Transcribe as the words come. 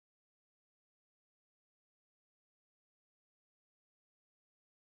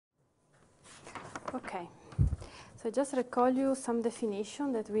Okay, so just recall you some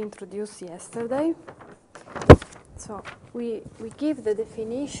definition that we introduced yesterday. So we give the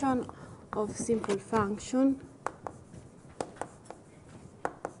definition of simple function.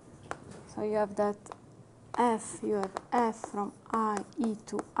 So you have that you have f from I, e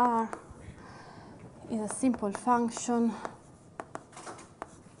to r is a simple function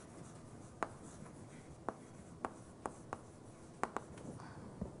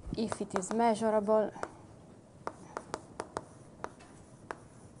if it is measurable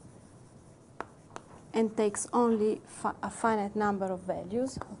and takes only a finite number of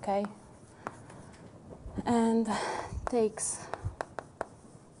values, okay? And takes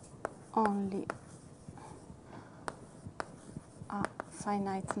only a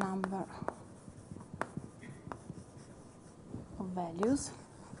finite number of values.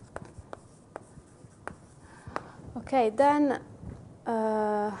 Okay, then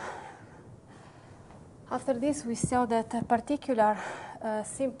after this we saw that a particular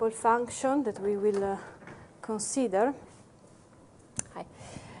simple function that we will consider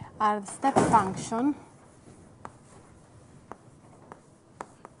are the step function,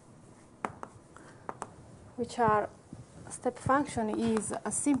 which are step function is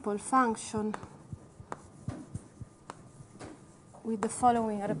a simple function with the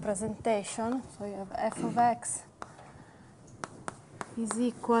following representation. So you have f of x is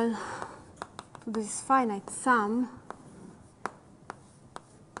equal to this finite sum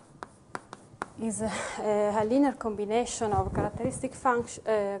is a linear combination of characteristic function,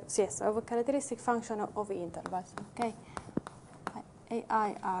 of a characteristic function of intervals. Okay,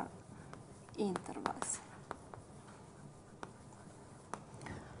 AI are intervals.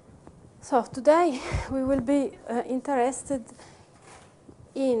 So today we will be interested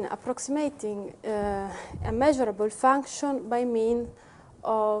in approximating a measurable function by means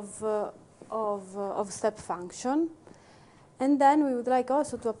of step function, and then we would like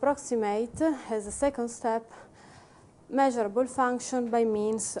also to approximate, as a second step, measurable function by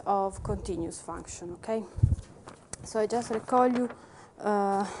means of continuous function. Okay. So I just recall you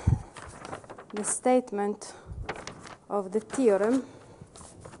the statement of the theorem.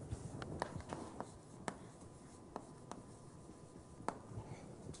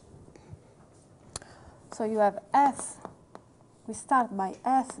 So you have f, we start by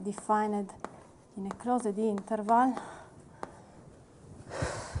f defined in a closed interval,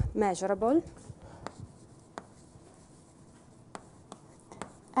 measurable,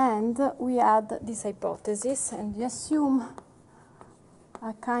 and we add this hypothesis and we assume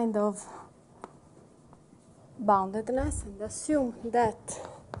a kind of boundedness and assume that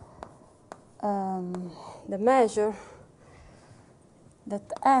the measure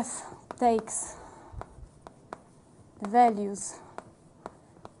that f takes the values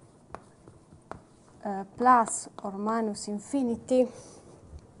plus or minus infinity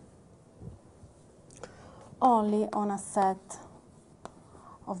only on a set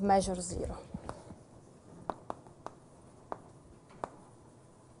of measure 0.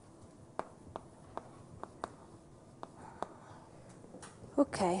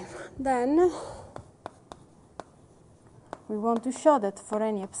 Okay, then we want to show that for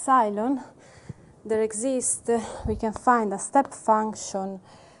any epsilon there exists, we can find a step function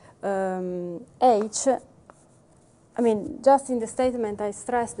h. I mean, just in the statement I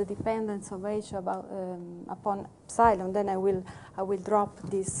stress the dependence of h upon epsilon, then I will drop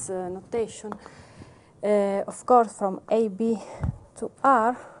this notation. Of course, from AB to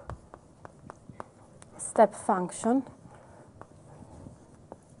R, step function,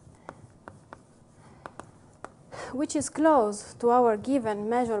 which is close to our given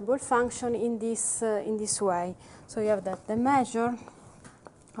measurable function in this way. So you have that the measure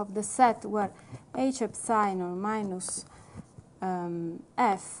of the set where h epsilon minus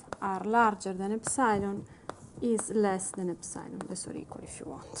f are larger than epsilon is less than epsilon, less or equal if you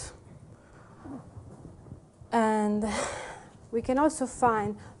want. And we can also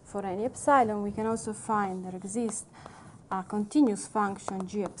find, for any epsilon, we can also find there exists a continuous function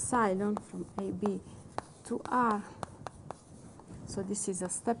g epsilon from AB to R. So this is a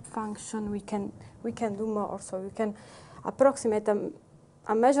step function. We can do more. So we can approximate a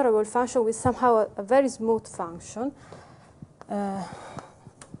measurable function with somehow a very smooth function, at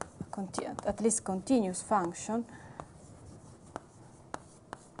least continuous function,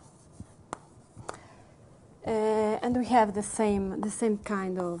 and we have the same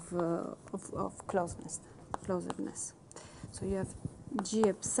kind of closedness. So you have g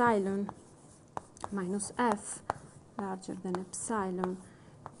epsilon minus f larger than epsilon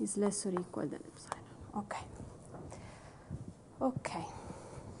is less or equal than epsilon. Okay. Okay.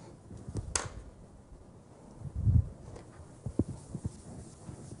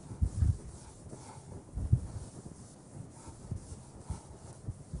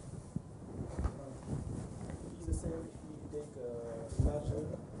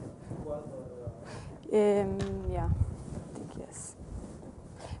 Yeah, I think yes.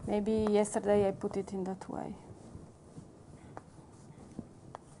 Maybe yesterday I put it in that way.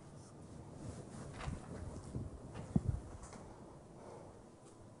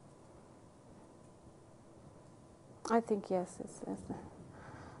 I think yes, it's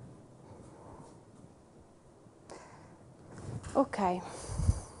okay.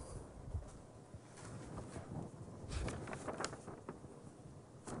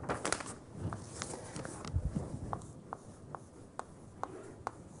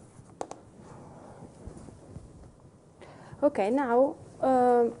 Okay, now,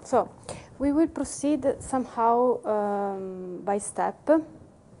 so we will proceed somehow by step,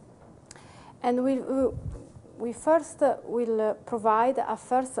 and we first will provide a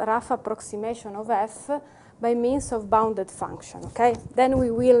first rough approximation of f by means of bounded function, okay? Then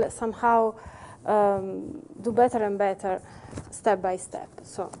we will somehow do better and better step by step.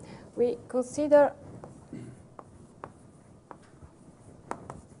 So we consider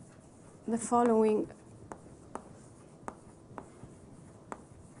the following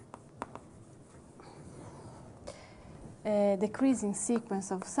decreasing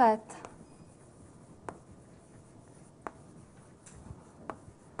sequence of set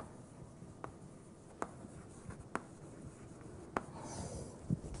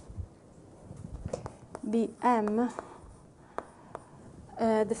Bm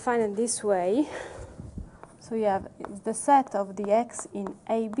defined this way. So you have the set of the x in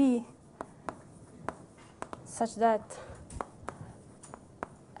AB such that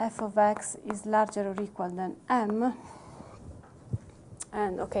f of x is larger or equal than m.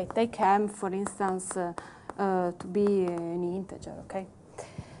 And okay, take m, for instance, to be an integer, okay?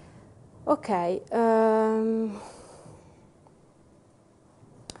 Okay.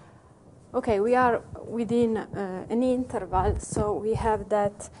 Okay, we are within an interval, so we have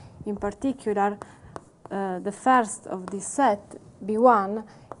that in particular the first of this set, B1,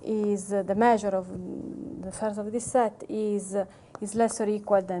 is the measure of the first of this set is less or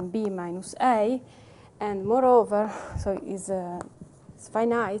equal than B minus A, and moreover, so it's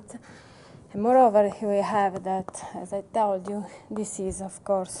finite, and moreover we have that, as I told you, this is of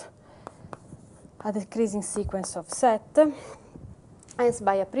course a decreasing sequence of set. Hence,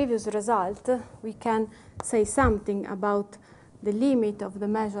 by a previous result, we can say something about the limit of the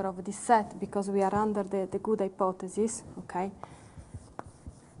measure of this set because we are under the good hypothesis, okay?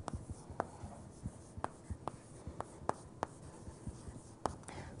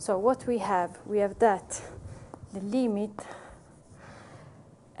 So what we have that the limit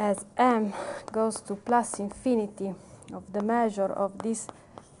as m goes to plus infinity of the measure of this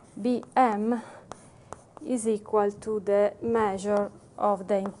Bm is equal to the measure of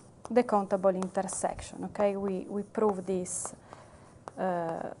the countable intersection. Okay, we proved this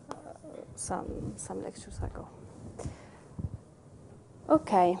some lectures ago.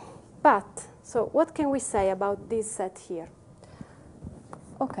 Okay, but so what can we say about this set here?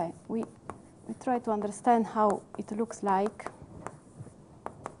 Okay, we try to understand how it looks like.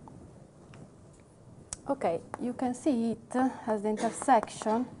 Okay, you can see it as the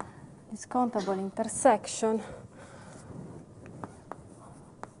intersection, this countable intersection.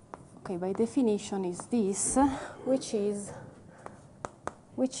 Okay, by definition is this, which is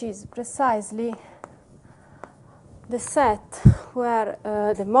precisely the set where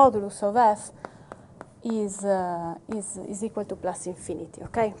the modulus of f is equal to plus infinity.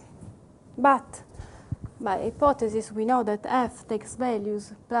 Okay, but by hypothesis we know that f takes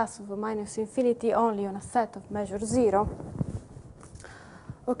values plus or minus infinity only on a set of measure 0.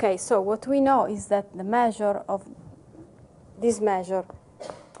 Okay, so what we know is that the measure of this measure,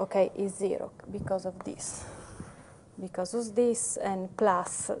 okay, is 0 because of this, and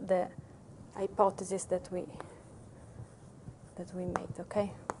plus the hypothesis that we made.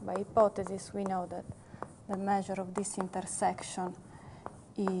 Okay, by hypothesis we know that the measure of this intersection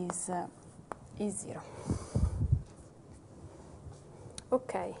is 0.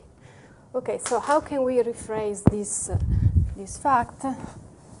 Okay. Okay. So how can we rephrase this fact?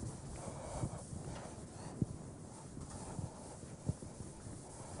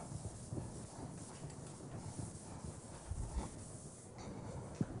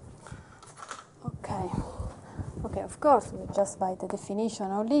 Okay, of course, just by the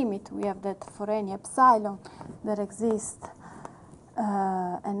definition of limit, we have that for any epsilon there exists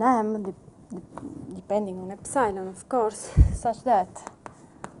an m, depending on epsilon, of course, such that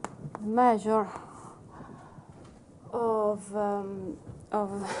the measure of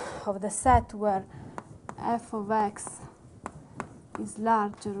the set where f of x is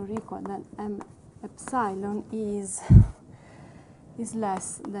larger or equal than m epsilon is is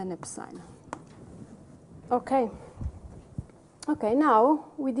less than epsilon. Okay. Okay, now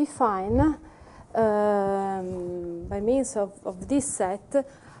we define by means of this set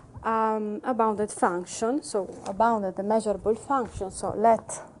a bounded function, so a bounded and measurable function. So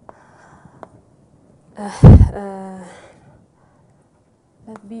let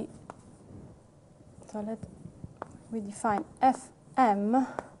we define fm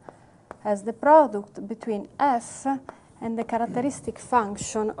as the product between f and the characteristic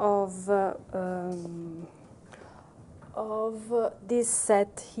function of this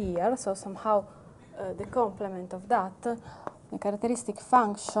set here. So somehow the complement of that, the characteristic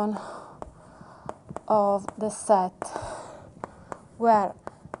function of the set where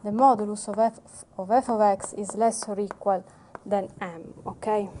the modulus of f of x is less or equal than m.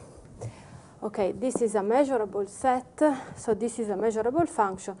 Okay. Okay, this is a measurable set, so this is a measurable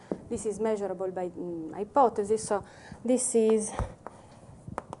function. This is measurable by hypothesis, so this is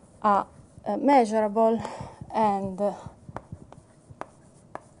a measurable and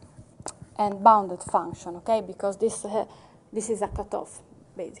bounded function, okay? Because this is a cutoff,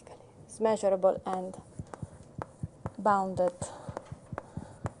 basically. It's measurable and bounded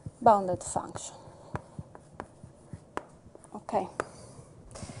function. Okay.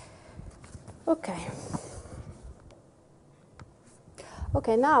 Okay.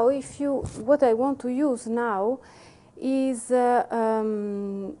 Okay. Now, what I want to use now is a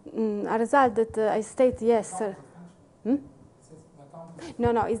result that I stated yesterday.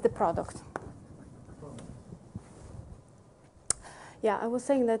 No, it's the product. Yeah, I was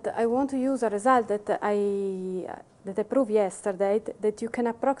saying that I want to use a result that I proved yesterday, that you can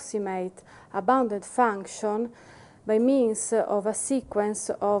approximate a bounded function by means of a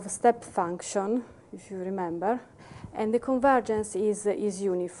sequence of step function, if you remember, and the convergence is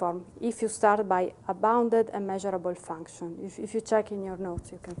uniform if you start by a bounded and measurable function. If you check in your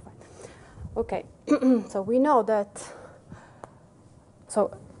notes, you can find. Okay, so we know that.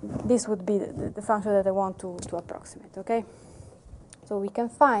 So this would be the function that I want to approximate. Okay, so we can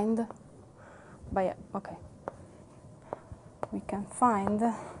find we can find.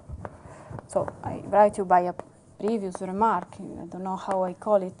 So I write you by a previous remark. I don't know how I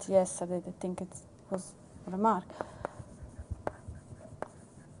call it yesterday. I think it was a remark.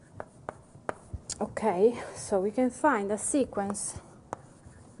 Okay, so we can find a sequence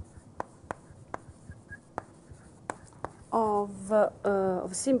of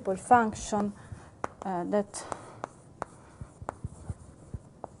simple function that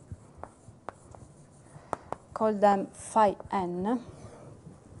call them phi n.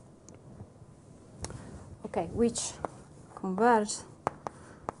 Okay, which converge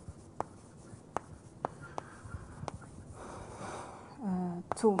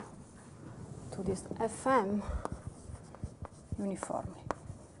to this Fm uniformly.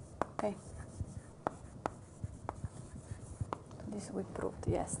 Okay, this we proved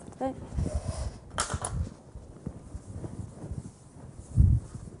yesterday.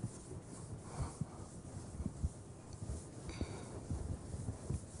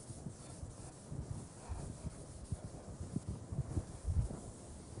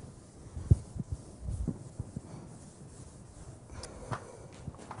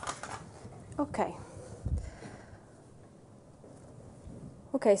 Okay.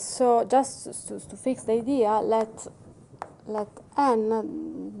 Okay, so just to fix the idea, let n,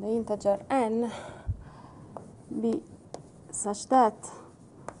 the integer n, be such that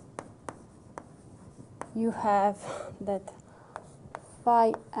you have that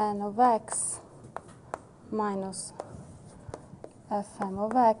phi n of x minus fm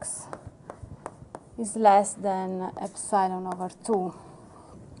of x is less than epsilon over 2.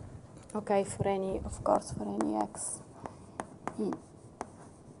 Okay, for any, of course, for any x in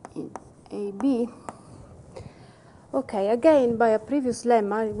AB. Okay, again, by a previous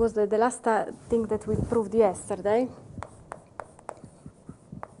lemma, it was the last thing that we proved yesterday.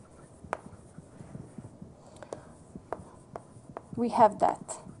 We have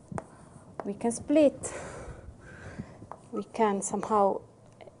that. We can split. We can somehow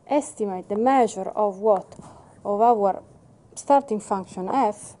estimate the measure of what? Of our starting function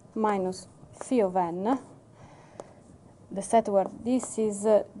f minus phi of n, the set where this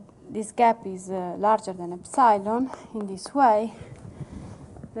gap is larger than epsilon. In this way,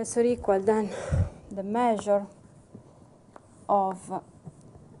 less or equal than the measure of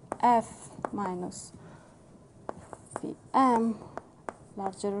f minus phi m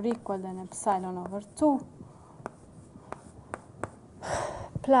larger or equal than epsilon over 2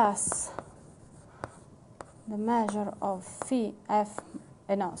 plus the measure of phi f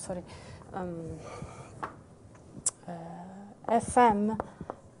Fm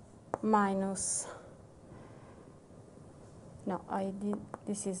minus, no, I did,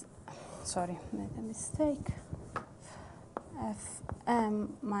 this is, sorry, made a mistake, Fm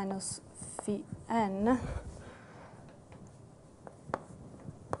minus Vn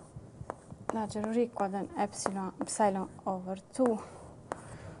larger or equal than epsilon over 2.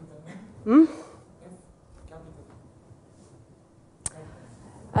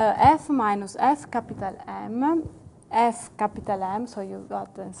 F minus F capital M, so you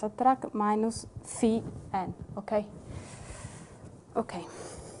got and subtract minus phi n, okay? Okay.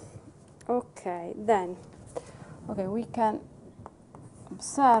 Okay, then, okay, we can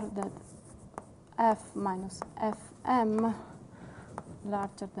observe that F minus Fm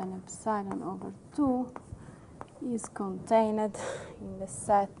larger than epsilon over 2 is contained in the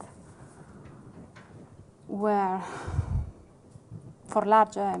set where for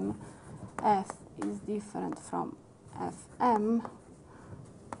large M, F is different from Fm,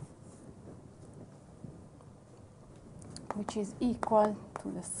 which is equal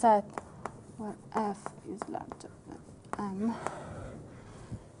to the set where F is larger than M,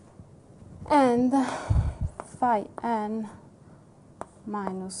 and phi n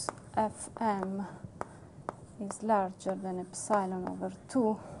minus Fm is larger than epsilon over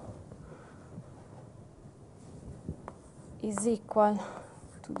 2 is equal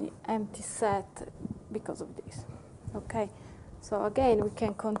to the empty set because of this. Okay, so again we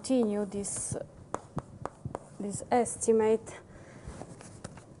can continue this estimate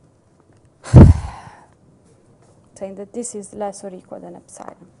saying that this is less or equal than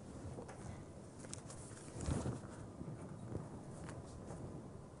epsilon.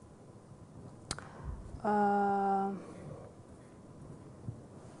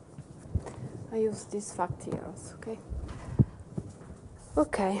 I use this fact here also, okay?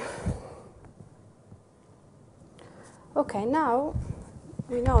 Okay. Okay, now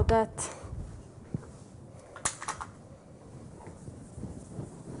we know that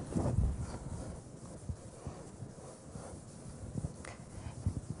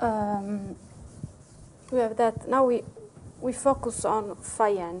we have that. Now we focus on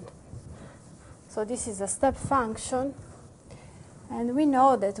phi n. So this is a step function, and we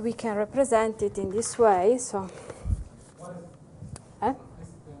know that we can represent it in this way. So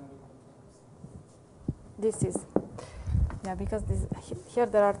this is, yeah, because this, here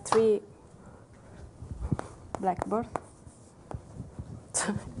there are 3 blackboard.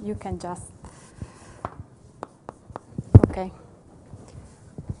 You can just, okay.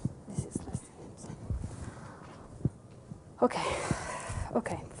 This is less than, okay,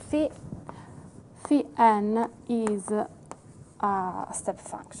 okay. Phi n is a step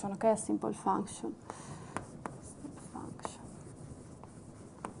function, okay, a simple function.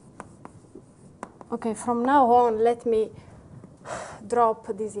 Okay, from now on, let me drop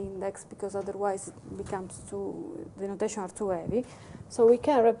this index because otherwise it becomes too, the notation are too heavy. So we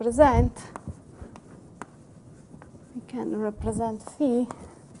can represent phi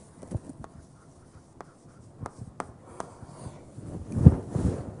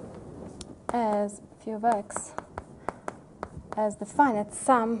as phi of x as the finite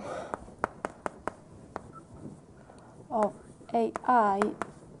sum of ai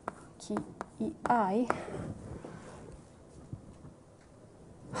key ei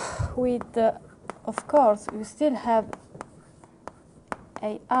with, of course, we still have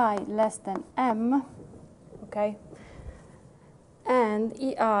ai less than m, okay, and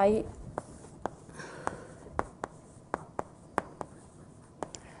ei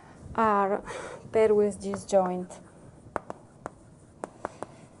are paired with disjoint.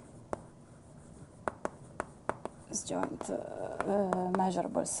 Disjoint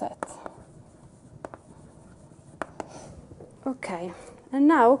measurable set. Okay, and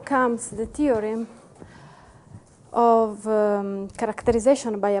now comes the theorem of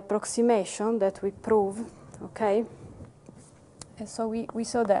characterization by approximation that we prove, okay? And so we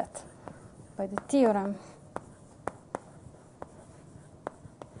saw that by the theorem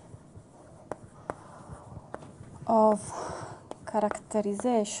of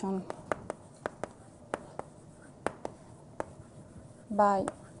characterization by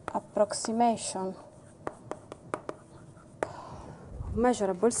approximation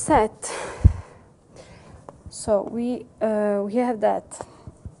measurable set. So we have that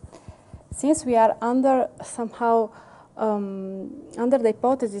since we are under somehow under the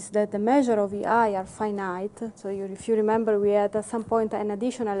hypothesis that the measure of EI are finite. So if you remember, we had at some point an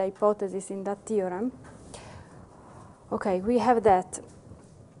additional hypothesis in that theorem. Okay, we have that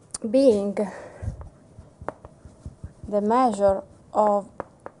being the measure of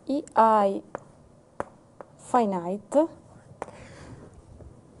EI finite.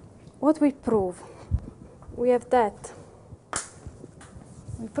 what we prove? We have that.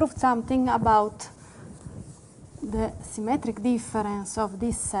 We proved something about the symmetric difference of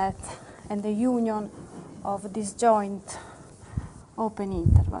this set and the union of disjoint open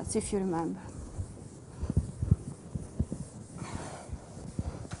intervals, if you remember.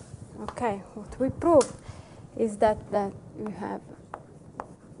 Okay, what we prove is that we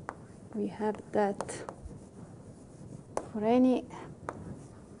have that for any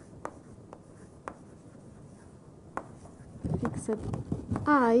fixed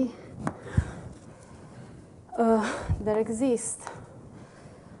I, there exists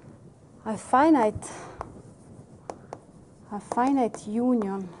a finite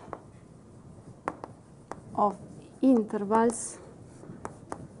union of intervals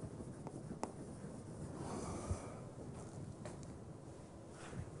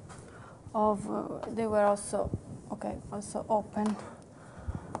of they were also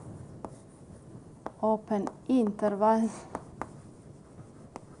open interval.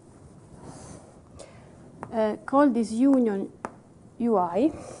 Call this union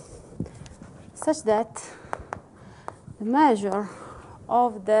UI, such that the measure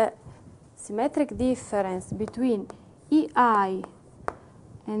of the symmetric difference between EI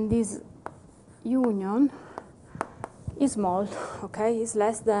and this union is small, okay? Is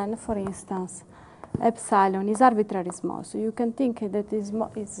less than, for instance, epsilon is arbitrarily small. So you can think that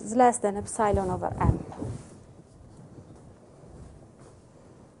it's less than epsilon over m.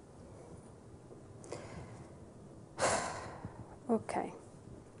 Okay.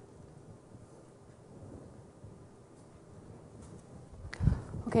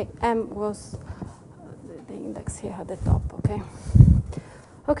 Okay, m was the index here at the top, okay?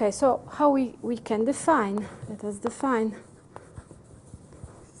 Okay, so how we can define, let us define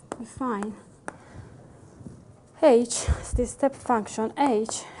h, this step function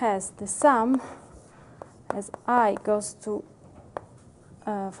h has the sum as I goes to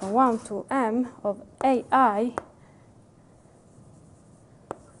from 1 to m of ai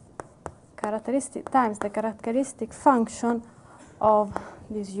characteristic times the characteristic function of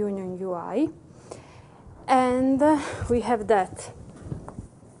this union ui, and we have that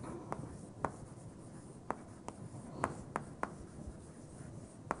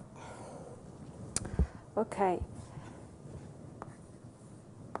okay,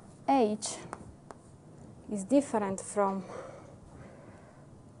 h is different from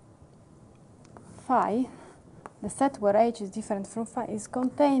phi. The set where h is different from phi is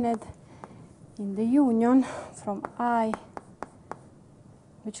contained in the union from I,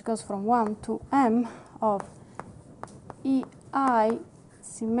 which goes from 1 to m, of EI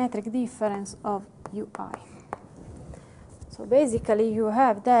symmetric difference of UI. So basically you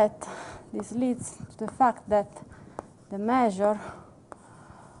have that. This leads to the fact that the measure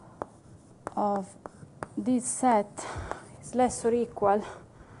of this set is less or equal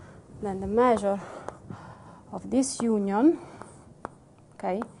than the measure of this union,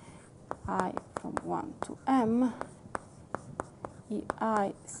 okay, I from 1 to m,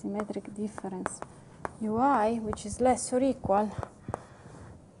 EI symmetric difference UI, which is less or equal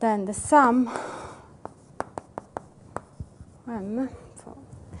than the sum m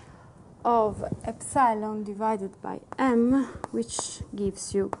of epsilon divided by m, which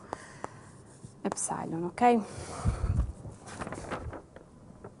gives you epsilon, okay?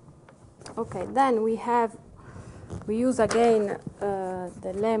 Okay, then we use again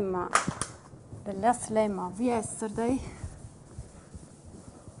the last lemma of yesterday.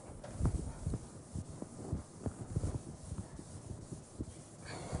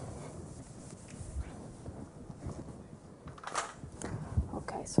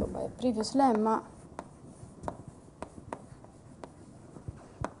 Okay, so by a previous lemma,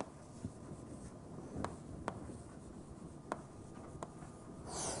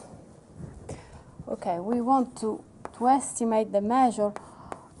 okay, we want to estimate the measure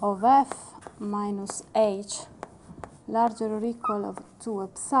of f minus h larger or equal of 2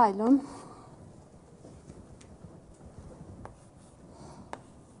 epsilon.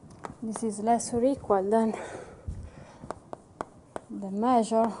 This is less or equal than the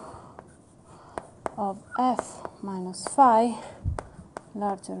measure of f minus phi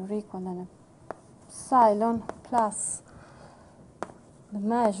larger or equal than epsilon plus the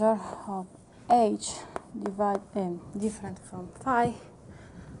measure of h different from phi,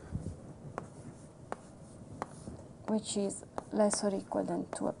 which is less or equal than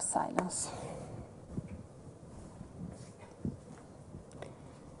 2 epsilons.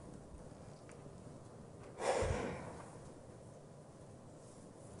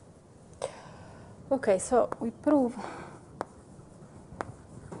 Okay, so we prove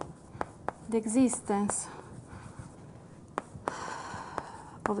the existence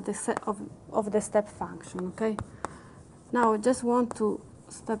of the step function. Okay. Now I just want to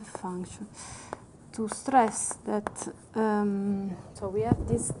step function to stress that. So we have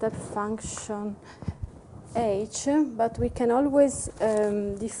this step function h, but we can always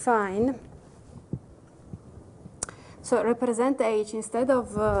define. So represent h instead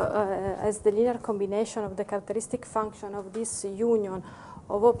of as the linear combination of the characteristic function of this union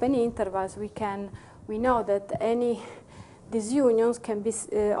of open intervals. We know that these unions can be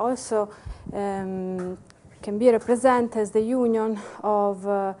also can be represented as the union of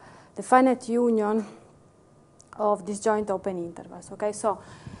the finite union of disjoint open intervals. Okay, so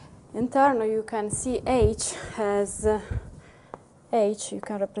in turn you can see h as h. You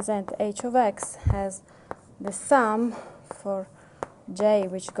can represent h of x as the sum for j,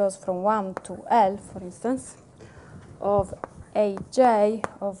 which goes from 1 to L, for instance, of aj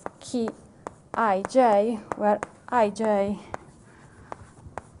of key ij, where ij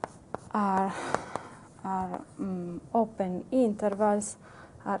are open intervals,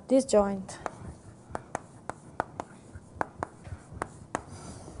 are disjoint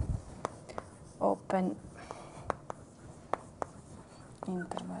open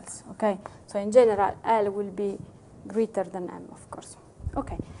intervals. Okay, so in general L will be greater than M, of course.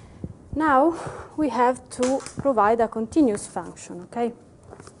 Okay, now we have to provide a continuous function. Okay.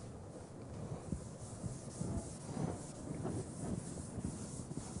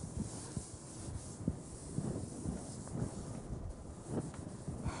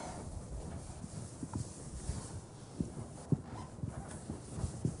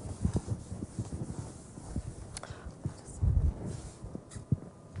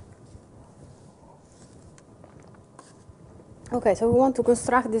 Okay, so we want to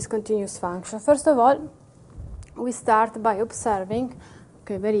construct this continuous function. First of all, we start by observing,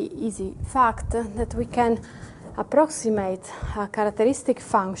 okay, very easy fact, that we can approximate a characteristic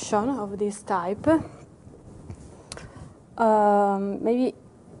function of this type. Maybe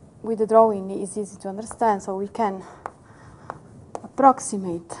with the drawing it's easy to understand, so we can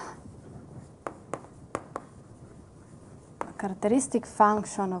approximate a characteristic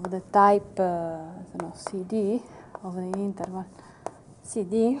function of the type CD, of the interval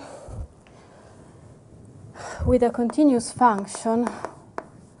CD, with a continuous function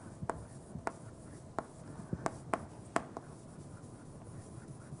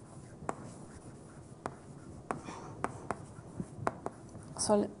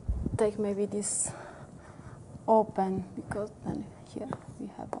so take maybe this open, because then here we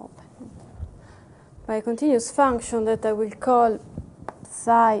have open, by a continuous function that I will call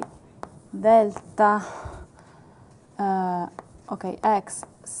psi delta okay, x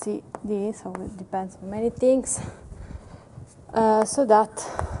c d, so it depends on many things, so that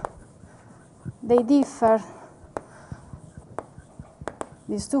they differ,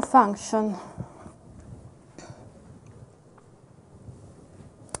 these two functions,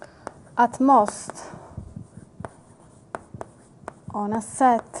 at most on a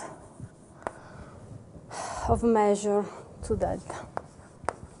set of measure to delta.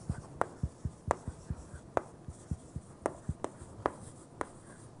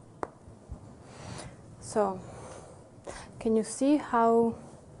 So, can you see how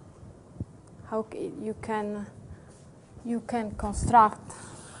you can construct?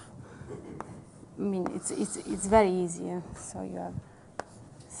 I mean, it's very easy. So you have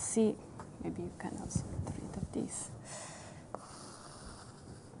C. Maybe you can also get rid of this.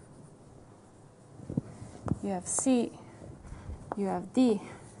 You have C. You have D.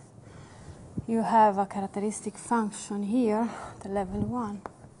 You have a characteristic function here, the level 1.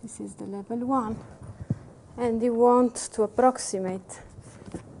 This is the level 1. And you want to approximate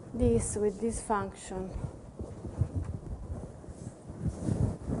this with this function.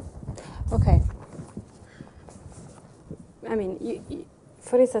 Okay. I mean,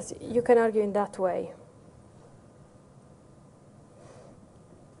 for instance, you can argue in that way.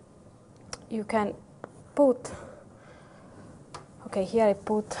 You can put, okay, here I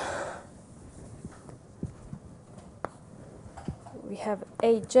put, we have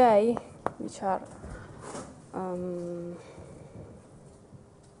AJ, which are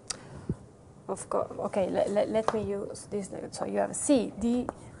of course, okay, let me use this. So you have C, D,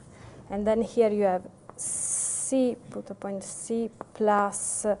 and then here you have C, put a point C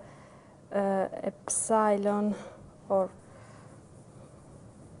plus epsilon, or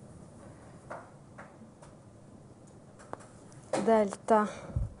delta,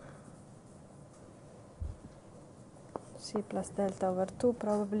 C plus delta over 2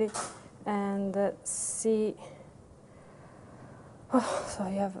 probably, and C, so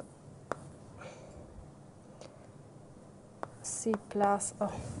you have C plus,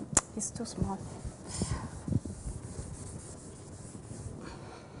 oh, it's too small.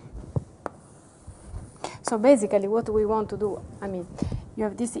 So basically what we want to do, I mean, you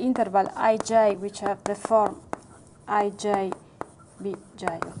have this interval ij which have the form ij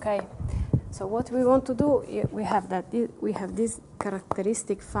bj, okay? So what we want to do, we have this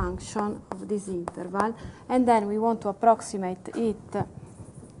characteristic function of this interval, and then we want to approximate it,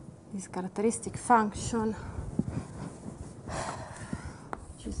 this characteristic function,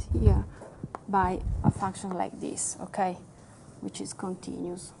 which is here, by a function like this, okay, which is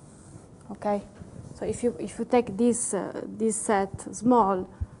continuous, okay. So if you take this set small,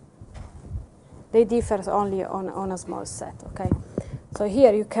 they differ only on a small set, okay. So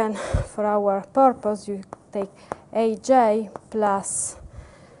here you can, for our purpose, you take aj plus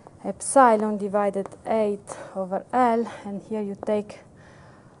epsilon divided 8 over L, and here you take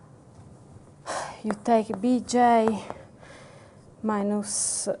bj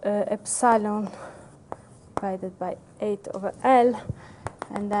minus epsilon divided by 8 over L,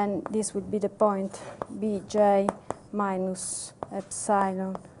 and then this would be the point bj minus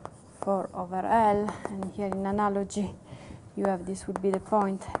epsilon 4 over L, and here in analogy you have this would be the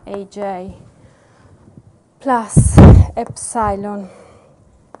point aj plus epsilon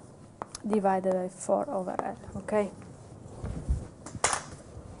divided by 4 over L, okay?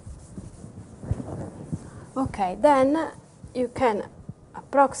 Okay, then you can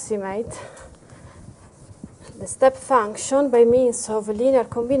approximate the step function by means of a linear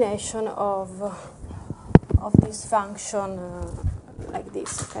combination of this function like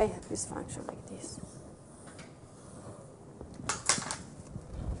this, okay? This function like this.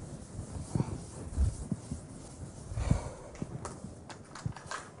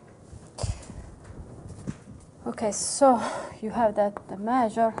 Okay, so you have that the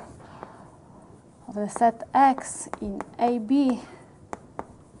measure of the set X in AB,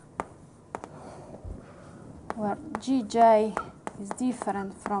 where Gj is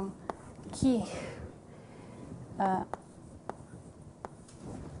different from key.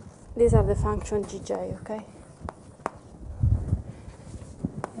 These are the function Gj, okay?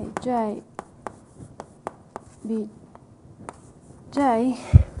 Aj Bj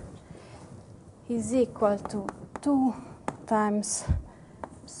is equal to 2 times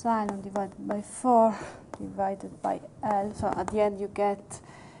epsilon divided by 4 divided by L. So at the end you get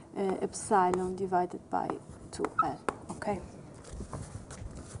epsilon divided by 2L, okay?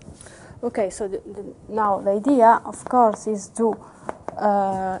 Okay, so now the idea, of course, is to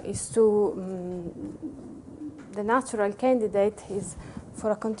the natural candidate is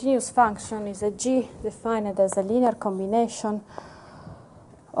for a continuous function is a G defined as a linear combination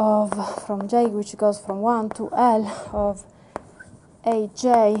of from J, which goes from 1 to L, of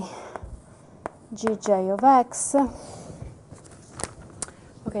Aj Gj of X.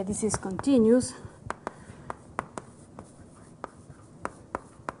 Okay, this is continuous.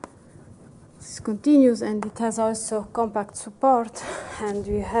 This is continuous, and it has also compact support, and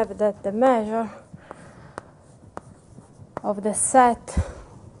we have that the measure of the set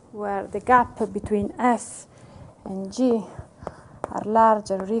where the gap between F and G are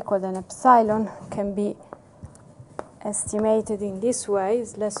larger or equal than epsilon can be estimated in this way,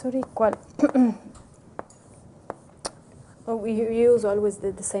 is less or equal. We use always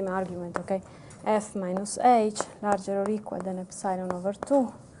the same argument, okay? F minus H larger or equal than epsilon over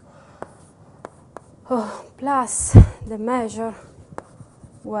 2, plus the measure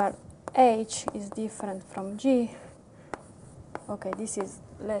where H is different from G. Okay, this is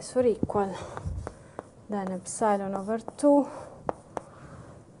less or equal than epsilon over 2,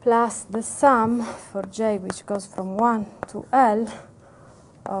 plus the sum for J, which goes from 1 to L,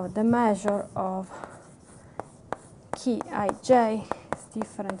 of the measure of key Ij is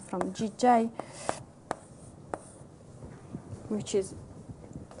different from Gj, which is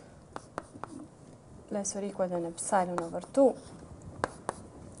less or equal than epsilon over 2.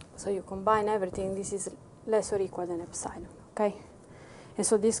 So you combine everything, this is less or equal than epsilon, okay? And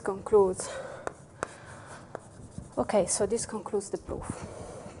so this concludes, okay, so this concludes the proof.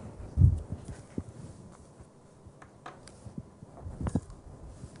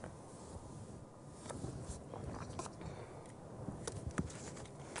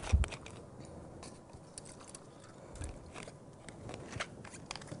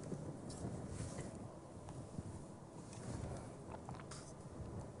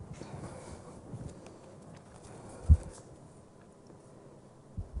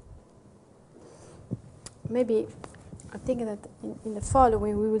 Maybe I think that in the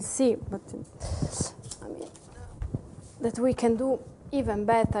following we will see, but I mean that we can do even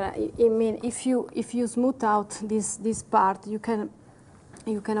better, I mean, if you smooth out this part, you can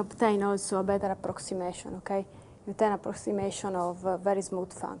obtain also a better approximation. Okay, you obtain approximation of a very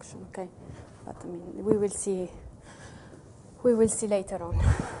smooth function. Okay, but I mean, we will see. We will see later on.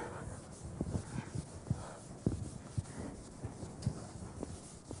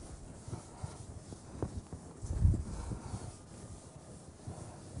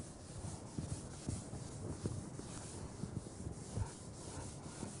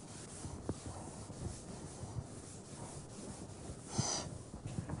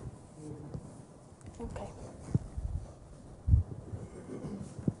 Okay.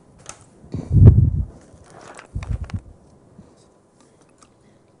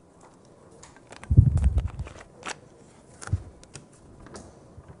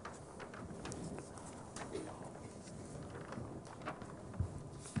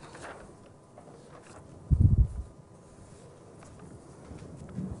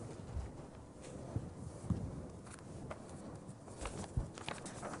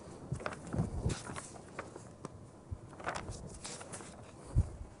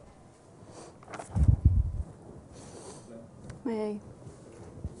 May I?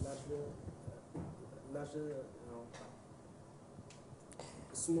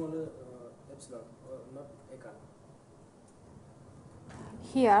 Smaller epsilon, not egal.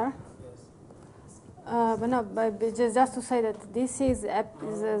 Here, Yes. but no, but just to say that this is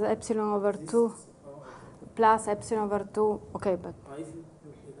epsilon over 2 plus epsilon over 2. Okay, but If you do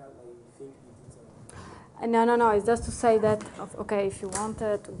egal, I think it is. no. It's just to say that okay, if you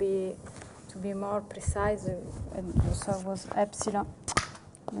wanted to be more precise, and so was epsilon.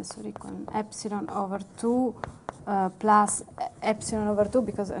 Sorry, con epsilon over 2 plus epsilon over 2,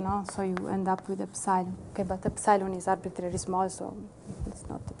 because so you end up with epsilon. Okay, but epsilon is arbitrarily small, so it's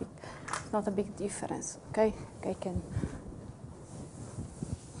not a big difference. Okay, I can.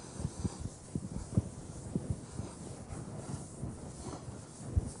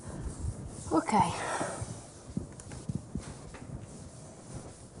 Okay.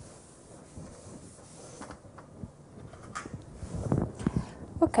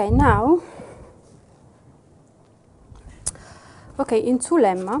 Okay, now. Okay, in two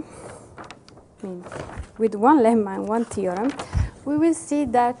lemma, with one lemma and one theorem, we will see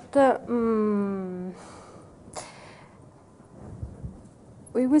that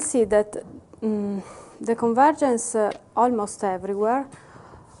the convergence almost everywhere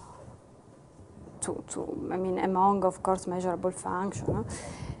among, of course, measurable function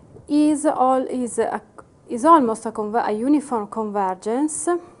is almost a uniform convergence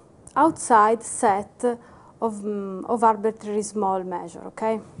outside set of arbitrary small measure.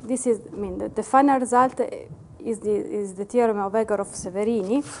 Okay, this is the final result is the theorem of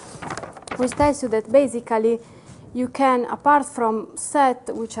Egorov-Severini, which tells you that basically you can, apart from set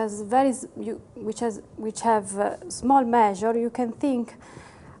which has small measure, you can think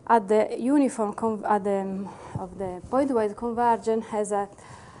at the uniform of the pointwise convergence as a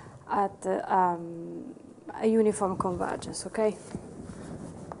uniform convergence. Okay.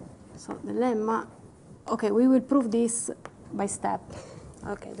 So the lemma. Okay, we will prove this by step.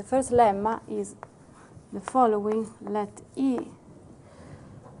 Okay, the first lemma is the following: let E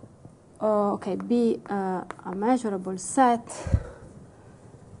be a measurable set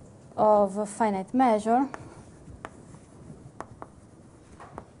of finite measure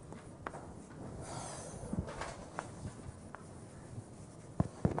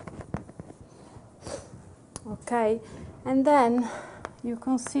okay, and then you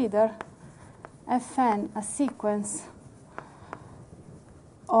consider Fn a sequence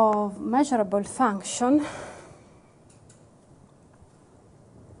of measurable function,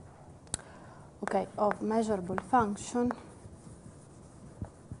 of measurable function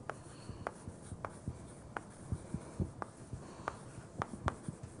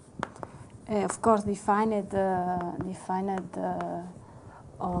of course defined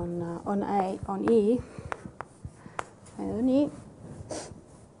on E.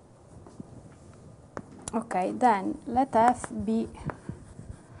 Okay, then let F be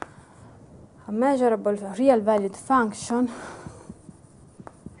a measurable real valued function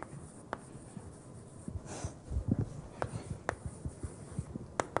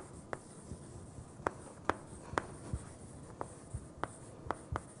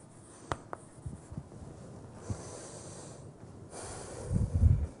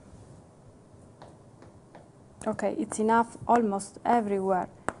okay, it's enough almost everywhere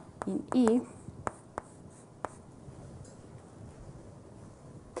in E.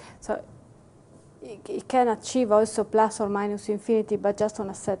 So it can achieve also plus or minus infinity, but just on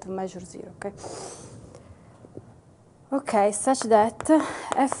a set of measure 0. Okay. Okay, such that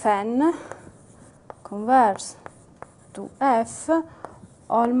Fn converges to F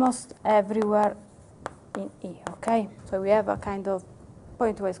almost everywhere in E, okay? So we have a kind of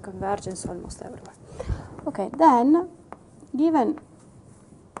pointwise convergence almost everywhere. Okay, then, given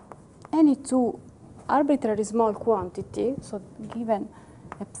any two arbitrary small quantity, so given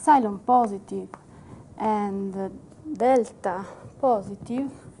epsilon positive and delta positive,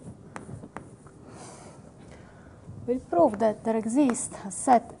 we'll prove that there exists a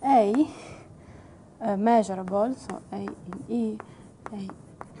set A measurable, so A in E, A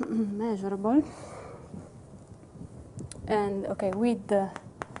measurable, and okay, with the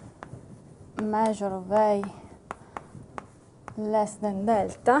measure of A less than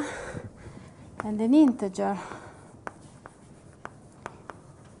delta, and an integer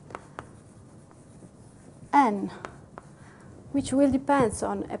n, which will depend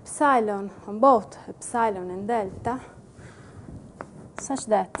on epsilon, on both epsilon and delta, such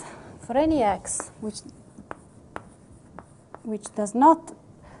that for any x which does not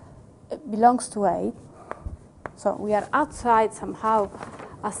belongs to A, so we are outside somehow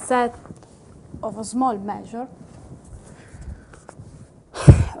a set of a small measure,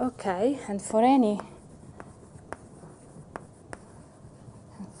 okay, and for any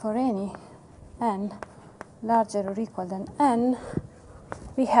n larger or equal than n,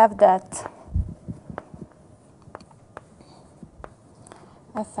 we have that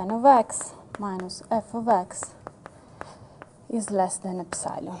Fn of x minus f of x is less than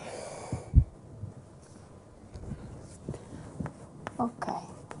epsilon. Okay.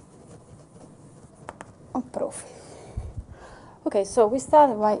 Proof. Okay, so we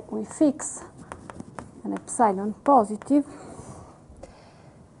start by we fix an epsilon positive,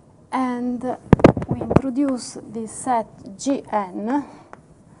 and we introduce this set Gn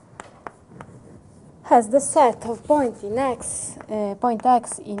as the set of point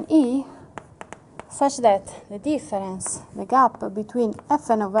x in E, such that the difference, the gap between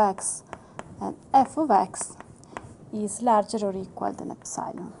Fn of x and f of x is larger or equal than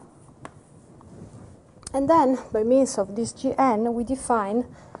epsilon. And then, by means of this Gn, we define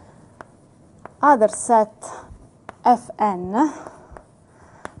other set Fn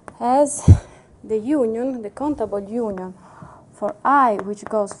as the union, the countable union for I which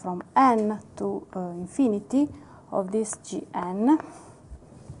goes from n to infinity of this Gn.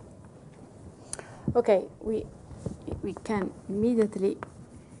 Okay, we can immediately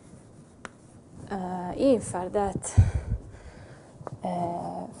infer that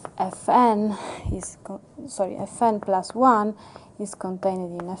Fn plus 1 is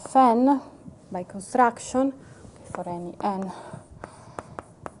contained in Fn by construction for any n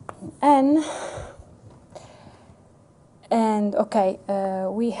in n. And okay,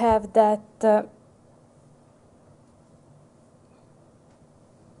 we have that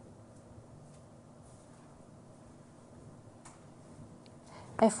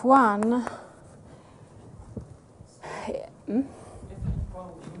F1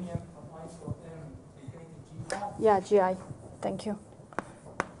 yeah, GI, thank you.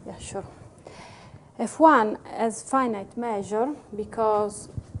 Yeah, sure. F1 has finite measure because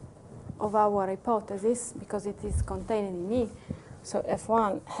of our hypothesis, because it is contained in E. So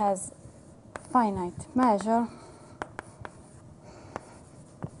F1 has finite measure.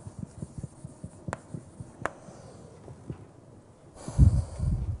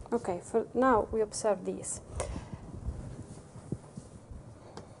 Okay, for now we observe this.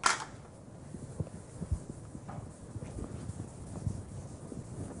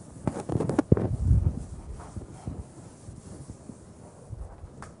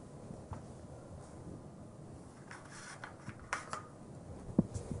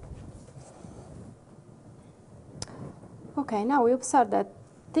 Okay, now we observe that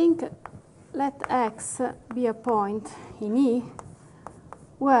let X be a point in E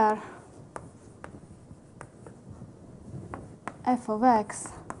where f of x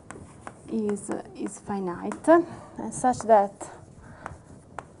is finite, and such that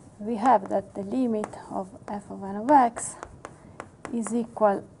we have that the limit of f of n of x is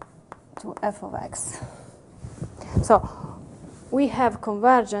equal to f of x. So we have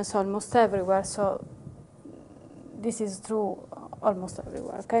convergence almost everywhere, so this is true almost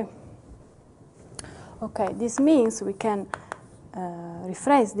everywhere, okay? Okay, this means we can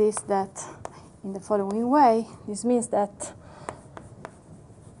rephrase this that in the following way. This means that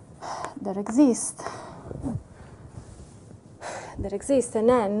there exists an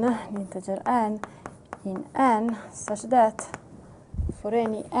n, an integer n, in n, such that for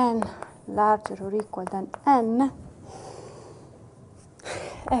any n larger or equal than n,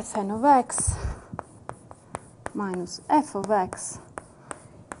 Fn of x minus f of x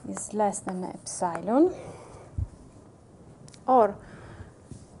is less than epsilon, or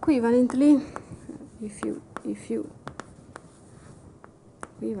equivalently,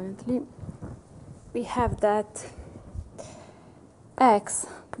 equivalently, we have that x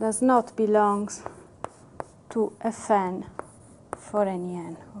does not belong to Fn for any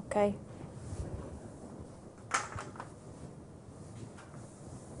n, okay?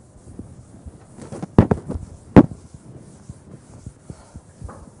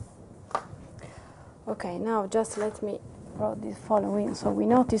 Okay, now just let me write the following. So we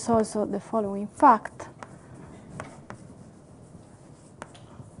notice also the following fact.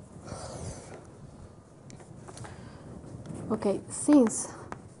 Okay, since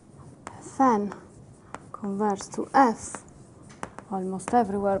Fn converges to F almost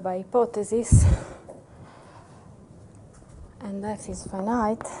everywhere by hypothesis, and F is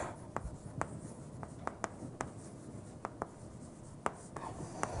finite,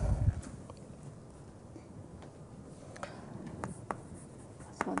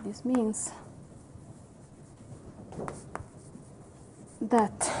 so this means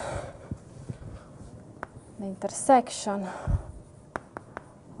that the intersection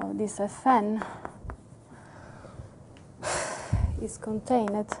of this Fn is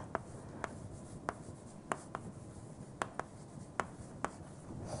contained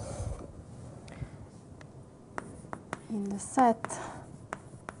in the set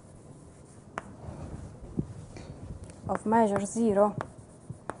of measure 0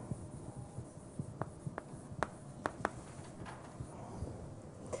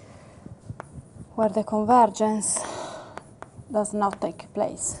 where the convergence does not take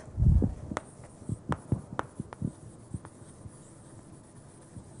place.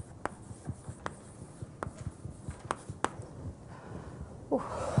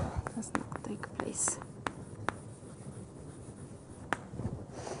 Does not take place.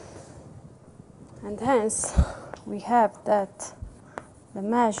 And hence, we have that the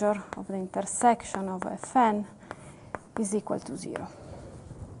measure of the intersection of Fn is equal to 0.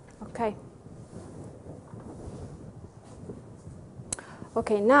 Okay?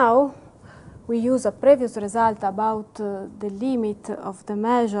 Okay, now we use a previous result about the limit of the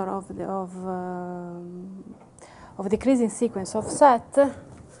measure of decreasing sequence of set. So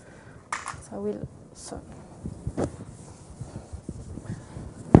we'll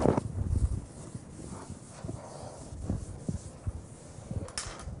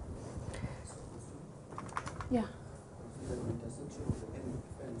yeah. The intersection of the n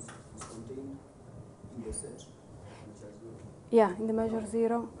fns is contained in the set, which has no. Yeah, in the measure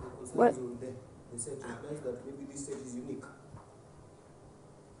 0. Well, the set implies that maybe this set is unique.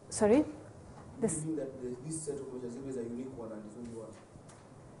 sorry? You mean that this set of measure 0 is a unique one and it's only one?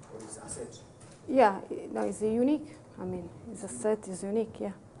 Or it's a set? Yeah, no, it's unique. I mean, it's a set is unique,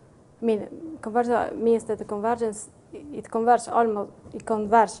 yeah. I mean, convergence means that the convergence, it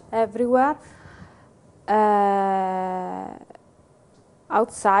converges everywhere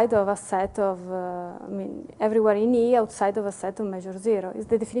outside of a set of, I mean, everywhere in E outside of a set of measure 0. It's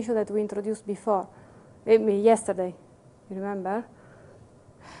the definition that we introduced before, yesterday, you remember?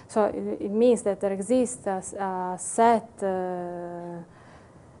 So it means that there exists a set, a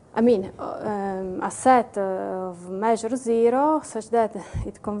set of measure 0 such that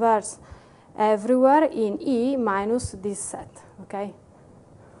it converges everywhere in E minus this set, okay?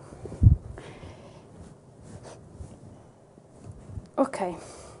 Okay,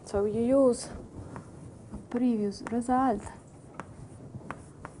 so you use a previous result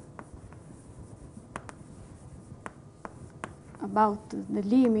about the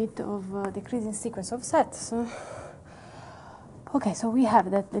limit of decreasing sequence of sets. Okay, so we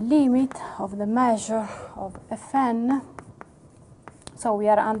have that the limit of the measure of Fn, so we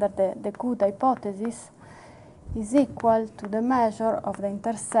are under the good hypothesis, is equal to the measure of the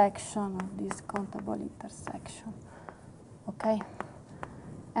intersection of this countable intersection. Okay?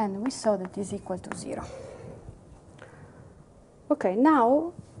 And we saw that is equal to 0. Okay,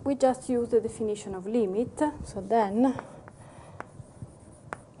 now we just use the definition of limit. So then,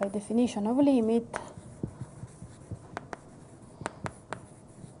 by definition of limit,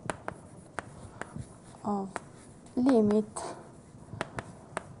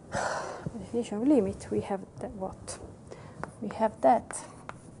 we have that what? We have that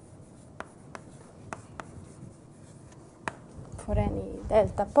for any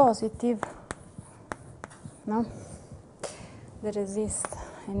delta positive, no? There exists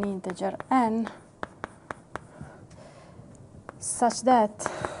an integer n such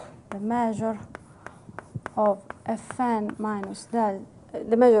that the measure of Fn minus delta,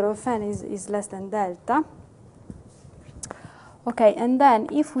 the measure of Fn is less than delta, Okay, and then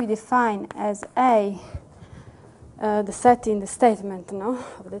if we define as A the set in the statement, no,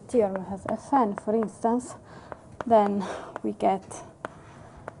 of the theorem has Fn, for instance, then we get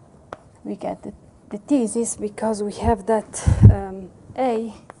the thesis, because we have that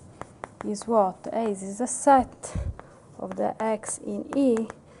A is what? A is a set of the x in E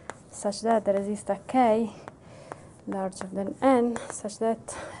such that the resistor K larger than N, such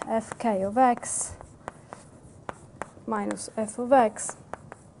that Fk of x minus f of x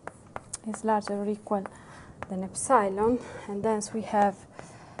is larger or equal than epsilon, and thence we have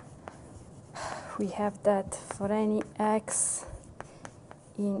that for any x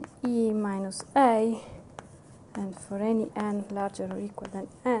in E minus A, and for any n larger or equal than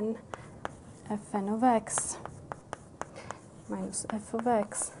n, Fn of x minus f of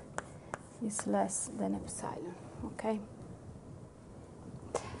x is less than epsilon. Okay,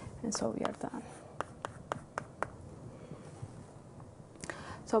 and so we are done.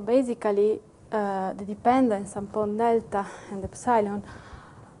 So basically, the dependence upon delta and epsilon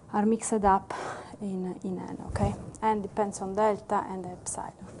are mixed up in n. Okay, n depends on delta and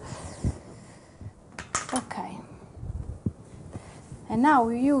epsilon. Okay, and now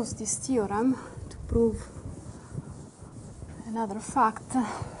we use this theorem to prove another fact,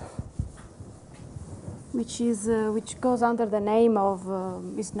 which goes under the name of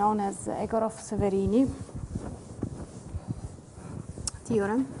is known as Egorov-Severini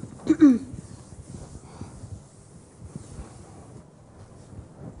theorem.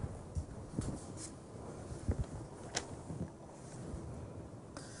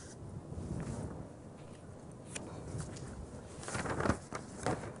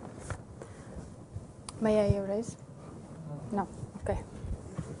 May I erase? No. Okay.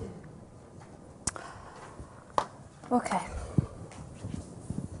 Okay.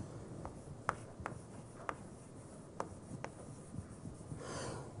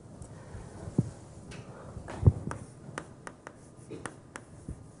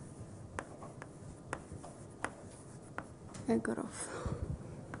 Egorov.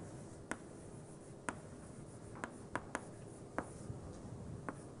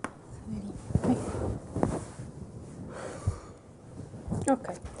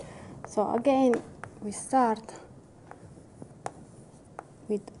 Okay, so again we start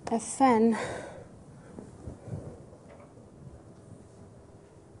with Fn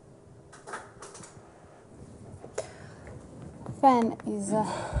Fn is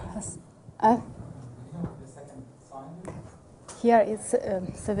here it's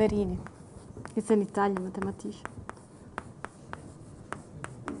Severini. It's an Italian mathematician.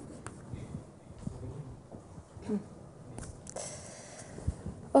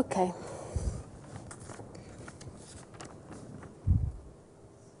 Okay.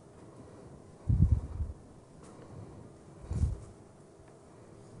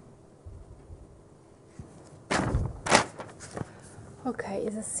 Okay,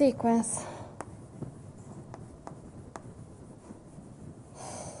 it's a sequence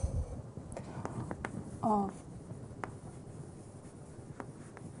of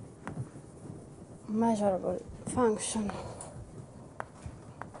measurable function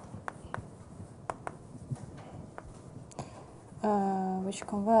which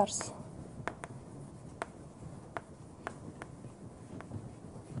converts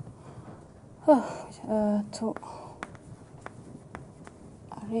to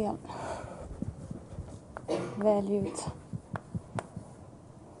a real valued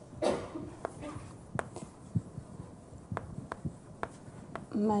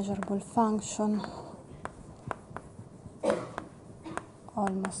measurable function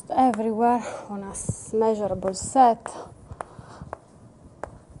almost everywhere on a measurable set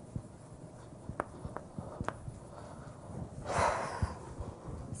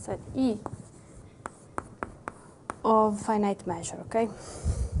E of finite measure. Okay.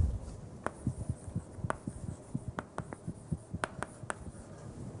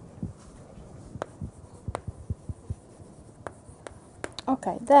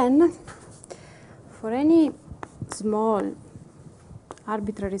 Okay, then for any small,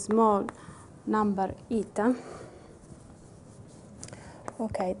 arbitrary small number eta,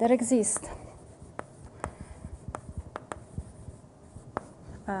 okay, there exists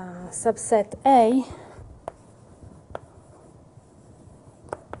a subset A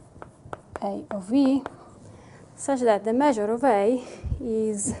of E such that the measure of A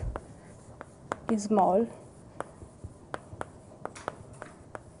is small.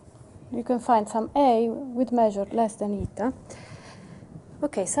 You can find some A with measure less than eta.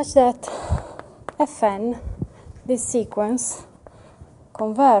 Okay, such that Fn, this sequence,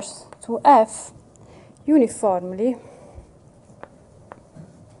 converges to F uniformly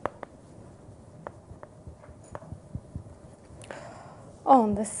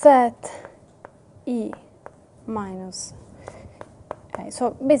on the set E minus A.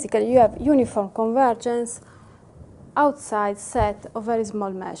 So basically you have uniform convergence outside set of very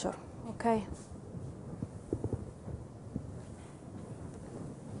small measure, okay?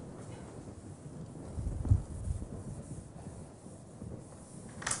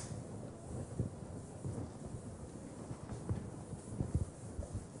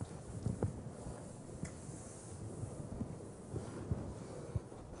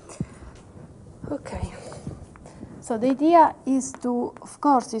 Okay. So the idea is to, of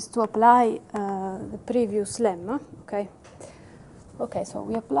course, is to apply the previous lemma, okay? Okay, so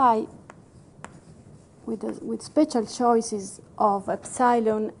we apply with special choices of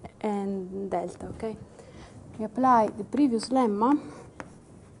epsilon and delta, okay? We apply the previous lemma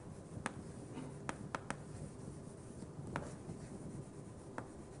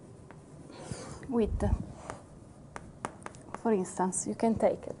with, for instance, you can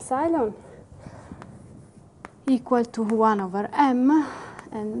take epsilon equal to 1 over m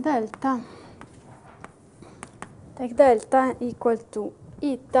and delta, take delta equal to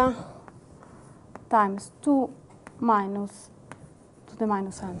eta times 2 minus to the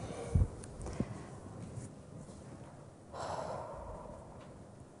minus m.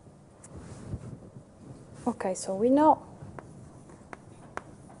 Okay, so we know,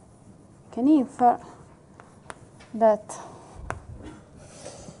 can infer that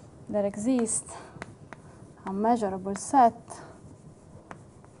there exists a measurable set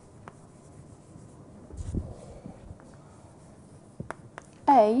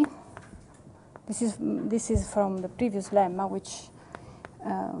A. This is from the previous lemma, which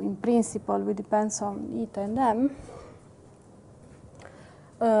in principle will depend on eta and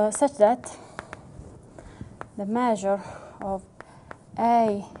m, such that the measure of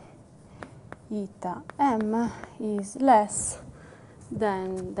A eta m is less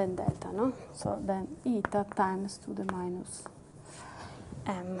than delta, no? So then eta times to the minus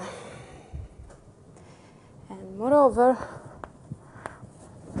m. And moreover,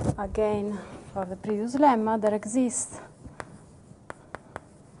 again, for the previous lemma, there exists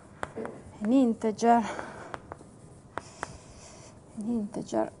an integer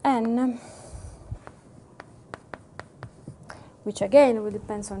n, which again will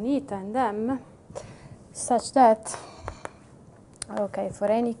depend on eta and m, such that, okay, for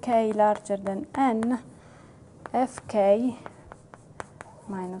any k larger than n, fk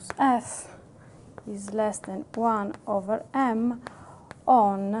minus f is less than 1 over m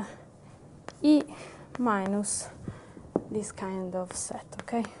on E minus this kind of set,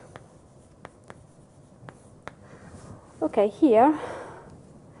 okay? Okay, here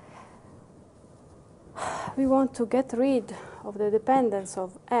we want to get rid of the dependence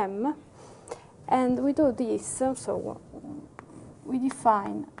of m, and we do this, so we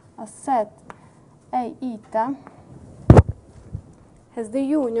define a set A eta as the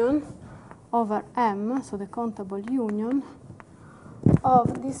union over m, so the countable union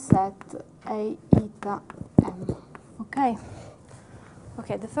of this set A eta m, okay?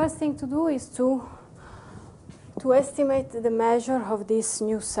 Okay, the first thing to do is to estimate the measure of this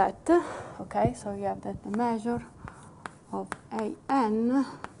new set, okay? So you have that the measure of an,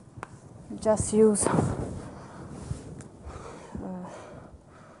 just use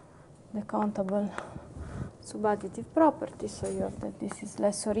the countable subadditive property, so you have that this is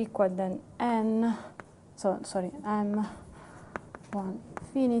less or equal than n, so sorry, m 1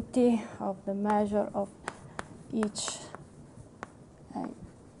 infinity of the measure of each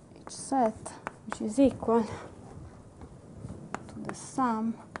set, which is equal to the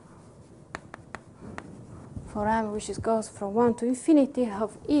sum for m, which goes from 1 to infinity,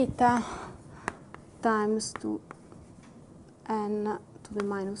 of eta times to n to the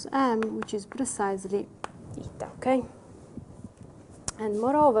minus m, which is precisely eta, okay? And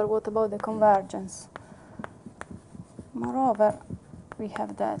moreover, what about the convergence? Moreover, we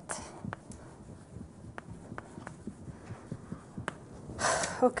have that.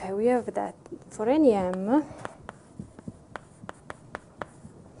 Okay, we have that for any m,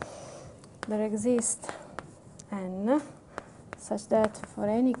 there exists n, such that for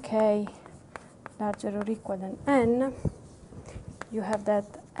any k larger or equal than n, you have that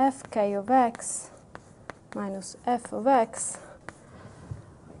fk of x minus f of x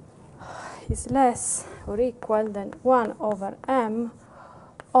is less or equal than 1 over m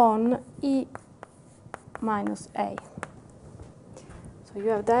on E minus A. So you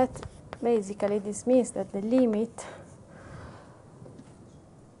have that. Basically, this means that the limit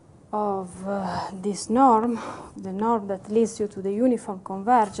of this norm, the norm that leads you to the uniform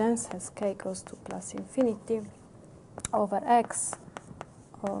convergence as k goes to plus infinity over x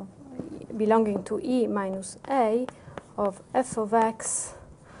of belonging to E minus A of f of x,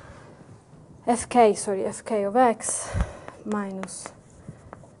 fk of x minus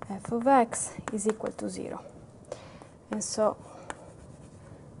f of x is equal to 0. And so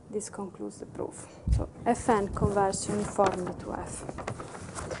this concludes the proof. So Fn converges uniformly to F.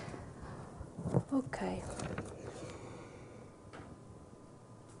 Okay.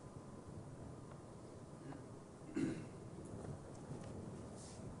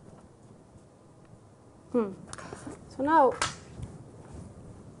 So now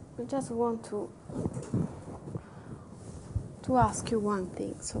I just want to ask you one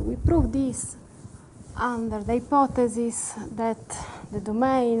thing. So we prove this under the hypothesis that the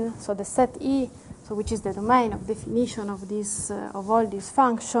domain, so the set E, so which is the domain of definition of this of all these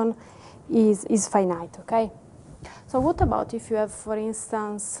function, is finite. Okay. So what about if you have, for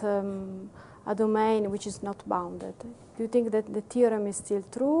instance, a domain which is not bounded? Do you think that the theorem is still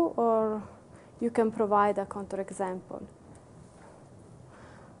true, or you can provide a counterexample?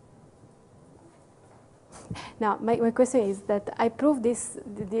 Now, my question is that I prove this,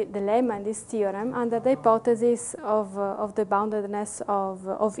 the lemma and this theorem under the hypothesis of the boundedness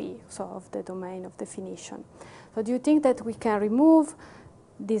of E, so of the domain of definition. So do you think that we can remove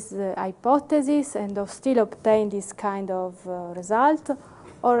this hypothesis and still obtain this kind of result,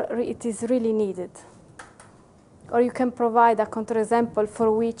 or it is really needed? Or you can provide a counterexample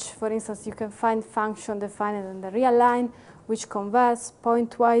for which, for instance, you can find function defined on the real line which converges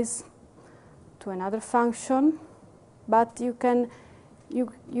pointwise to another function, but you can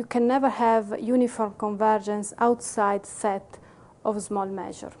never have uniform convergence outside set of small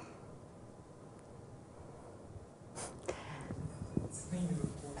measure.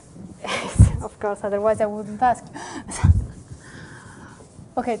 Of course, otherwise I wouldn't ask you.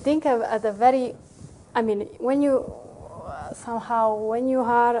 Okay, think at a very, I mean, when you when you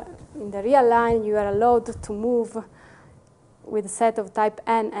are in the real line, you are allowed to move with a set of type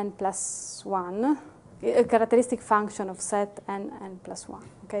n plus 1, a characteristic function of set n plus 1.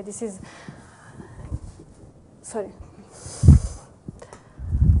 Okay, this is, sorry.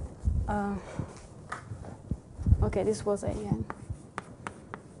 Okay, this was an.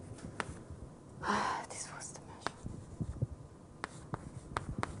 This was the measure.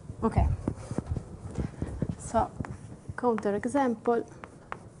 Okay. So, counterexample.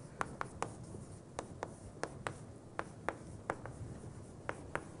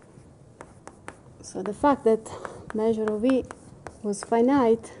 So the fact that measure of E was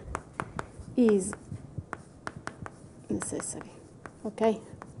finite is necessary. Okay?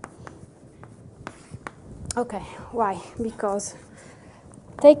 Okay, why? Because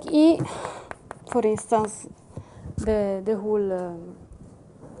take E, for instance, the whole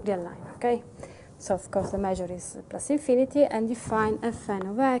real line, okay? So of course the measure is plus infinity, and define Fn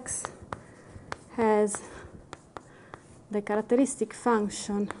of x as the characteristic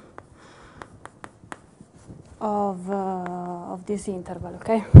function of this interval,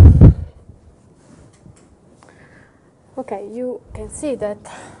 okay? Okay, you can see that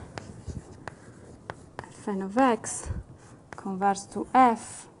Fn of x converges to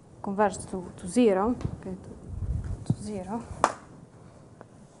f, converges to 0, okay, to 0.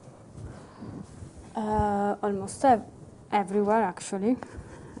 Almost everywhere, actually,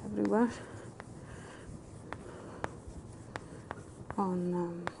 everywhere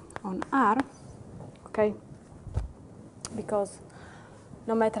on R, okay? Because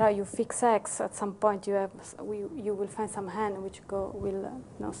no matter how you fix x, at some point you will find some hand which will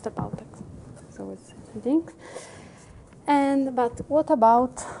step out x. So it's things. And but what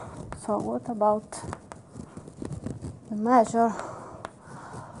about the measure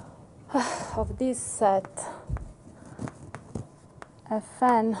of this set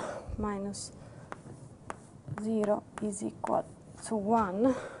Fn minus 0 is equal to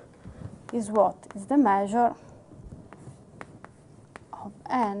 1 is what? Is the measure of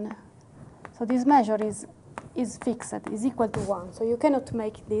n. So this measure is fixed, is equal to 1. So you cannot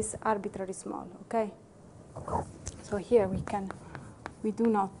make this arbitrarily small, okay? So here we do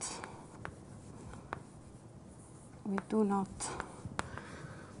not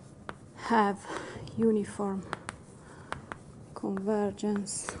have uniform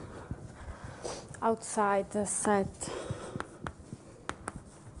convergence outside the set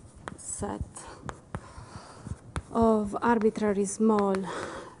of arbitrary small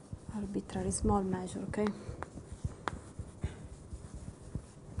measure, okay?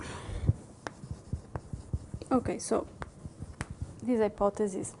 Okay, so this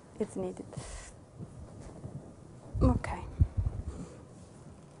hypothesis is needed. Okay.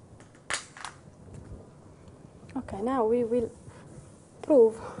 Okay, now we will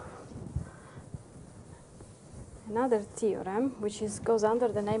prove another theorem, which goes under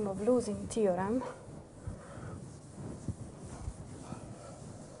the name of losing theorem.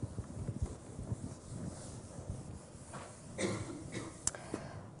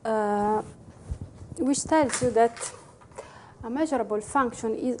 Which tells you that a measurable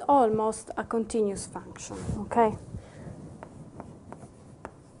function is almost a continuous function, okay?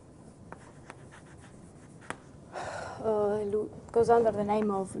 Goes under the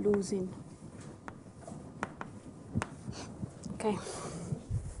name of losing. Okay,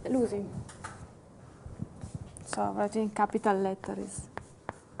 losing. So writing capital letters.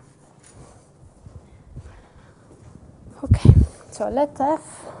 Okay, so let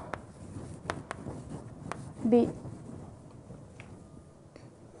F be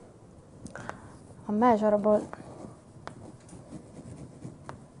a measurable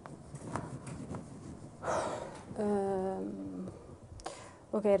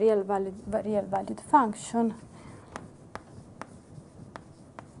real valued function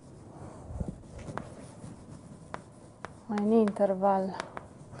on an interval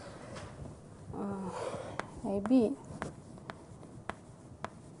AB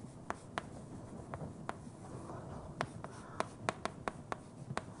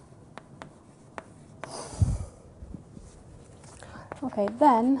okay,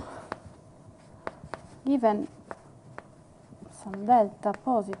 then given some delta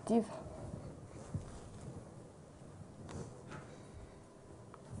positive,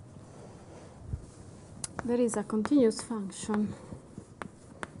 there is a continuous function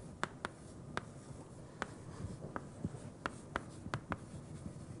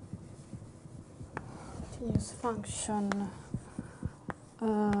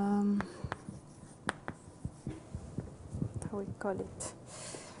how we call it,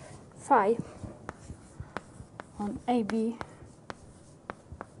 phi on AB,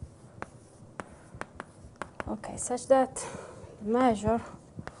 okay, such that the measure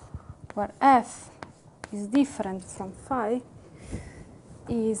where F is different from phi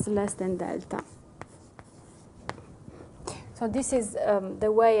is less than delta. So this is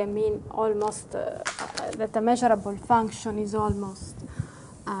the way I mean almost that a measurable function is almost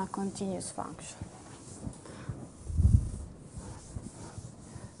a continuous function.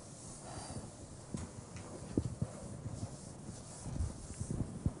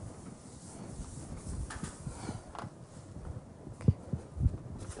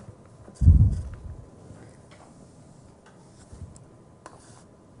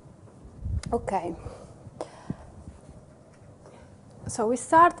 Okay. So we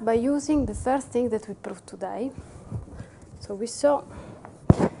start by using the first thing that we proved today. So we saw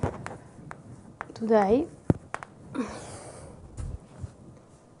today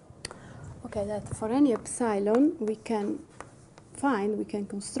that for any epsilon we can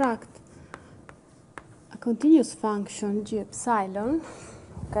construct a continuous function g epsilon,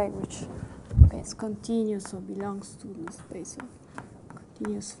 which is continuous or belongs to the space of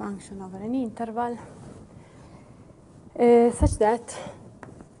continuous function over an interval, such that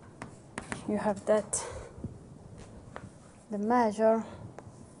you have that the measure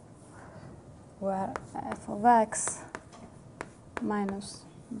where f of x minus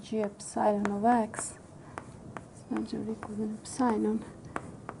g epsilon of x is larger or equal than epsilon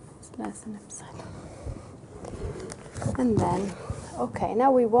is less than epsilon. And then,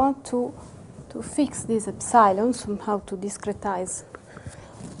 now we want to fix this epsilon, somehow to discretize.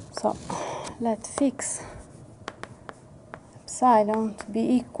 So let's fix epsilon to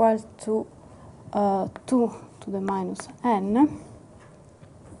be equal to 2 to the minus n.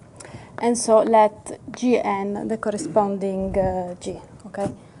 And so let Gn the corresponding G,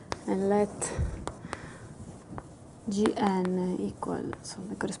 and let Gn equal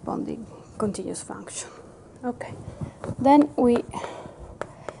the corresponding continuous function. Then we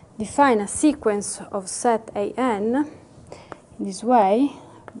define a sequence of set An in this way,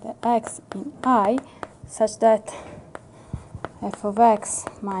 the x in I, such that f of x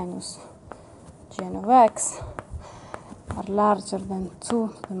minus Gn of x are larger than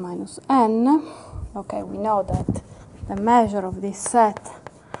 2 to the minus n. We know that the measure of this set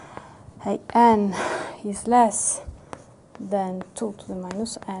An is less than 2 to the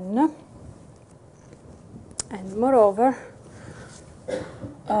minus n. And moreover,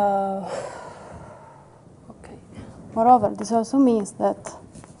 this also means that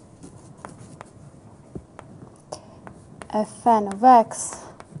fn of x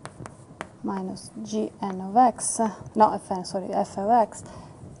minus gn of x, f of x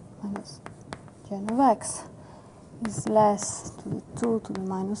minus gn of x is less to the 2 to the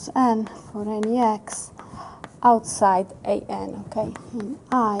minus n for any x outside AN, okay, in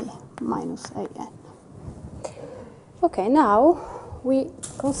I minus AN. Okay, now we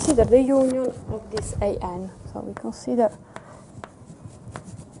consider the union of this AN. So we consider,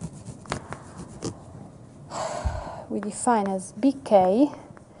 we define as BK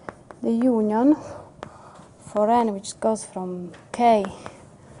the union for n which goes from k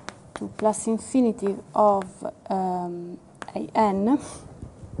to plus infinity of AN,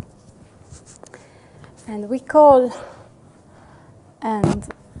 and we call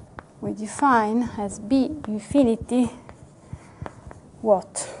and we define as B infinity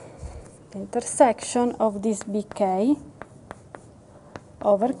what? The intersection of this BK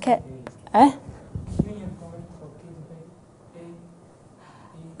over K.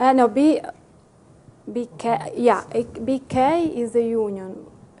 No, BK, yeah, BK is the union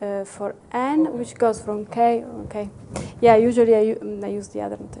for n which goes from K, okay. Yeah, usually I use the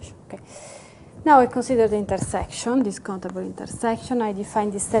other notation, okay. Now I consider the intersection, this countable intersection. I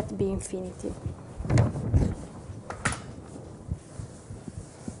define this set B infinity.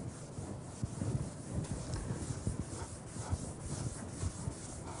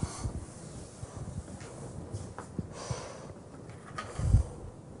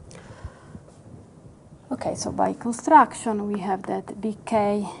 Okay, so by construction we have that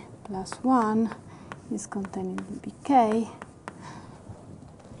BK plus 1 is contained in BK,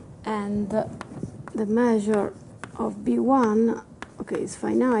 and the measure of B1, okay, is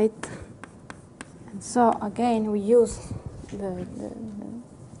finite, and so again we use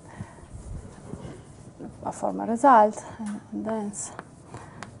a formal result, and thence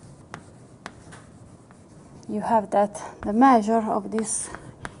you have that the measure of this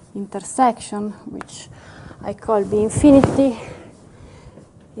intersection, which I call B infinity,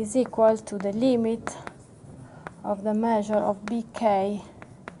 is equal to the limit of the measure of BK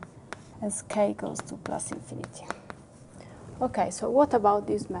as K goes to plus infinity. Okay, so what about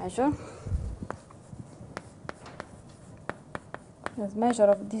this measure? The measure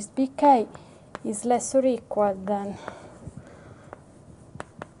of this BK is less or equal than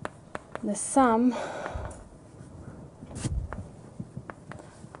the sum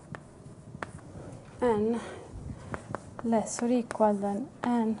n less or equal than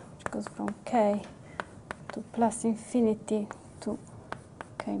n, which goes from K to plus infinity to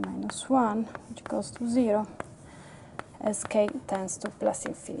K minus 1, which goes to 0, as K tends to plus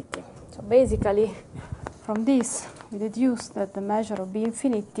infinity. So basically, from this, we deduce that the measure of B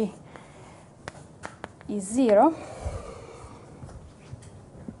infinity is 0.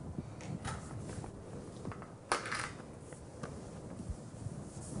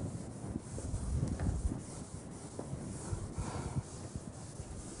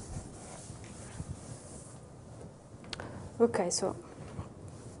 Okay, so,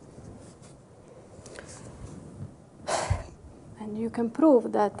 and you can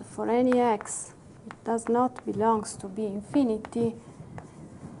prove that for any x it does not belongs to B infinity,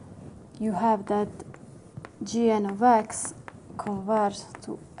 you have that Gn of x converges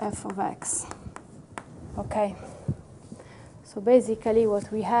to f of x. Okay? So basically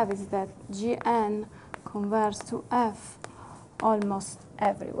what we have is that Gn converges to f almost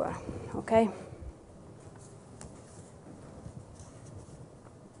everywhere. Okay?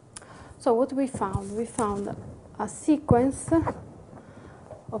 So what we found? We found a sequence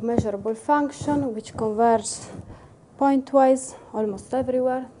of measurable function which converge pointwise almost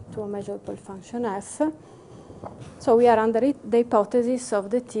everywhere to a measurable function f. So we are under the hypothesis of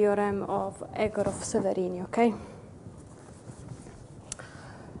the theorem of Egorov-Severini, okay?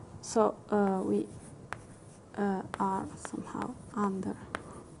 So we are somehow under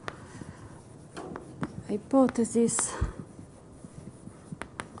hypothesis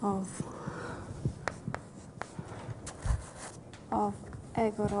of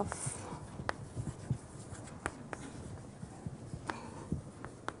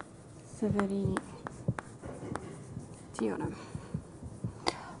Egorov-Severini theorem.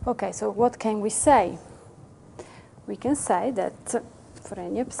 Okay, so what can we say? We can say that for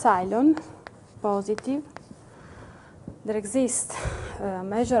any epsilon positive, there exists a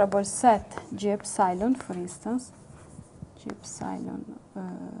measurable set G epsilon, for instance, G epsilon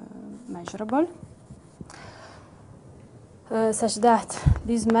measurable, such that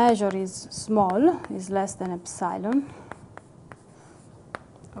this measure is small, is less than epsilon,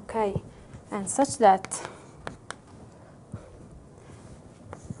 okay, and such that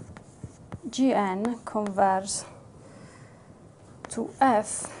Gn converges to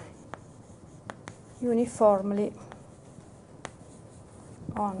f uniformly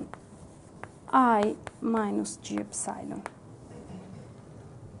on I minus G epsilon.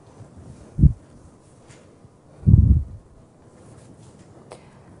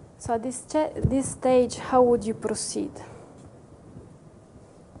 So at this stage, how would you proceed?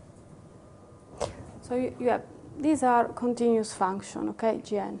 So you have, these are continuous function, okay,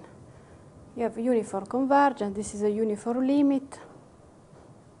 Gn. You have uniform convergence, this is a uniform limit.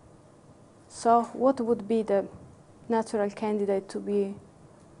 So what would be the natural candidate to be?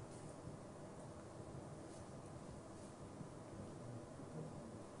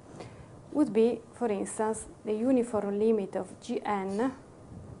 Would be, for instance, the uniform limit of Gn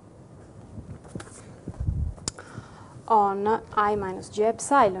on I minus G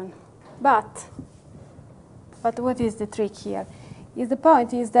epsilon. But what is the trick here? The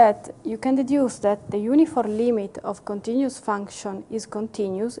point is that you can deduce that the uniform limit of continuous function is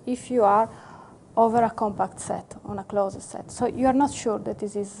continuous if you are over a compact set, on a closed set. So you are not sure that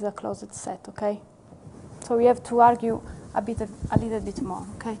this is a closed set, okay? So we have to argue a little bit more,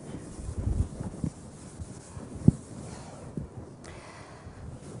 okay?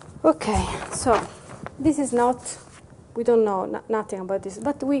 Okay, so this is not, we don't know nothing about this,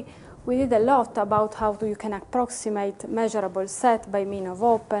 but we did a lot about how you can approximate measurable set by means of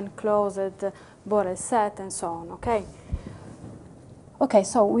open, closed, Borel set, and so on, okay? Okay,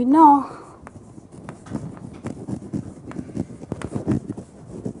 so we know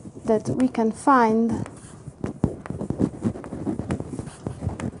that we can find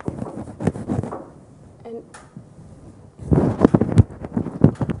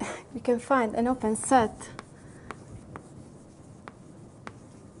an open set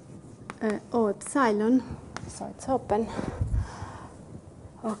O epsilon, so it's open,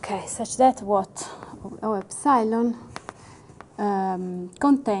 okay, such that what O epsilon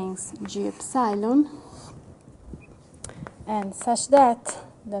contains G epsilon, and such that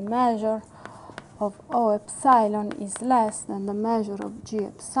the measure of O epsilon is less than the measure of G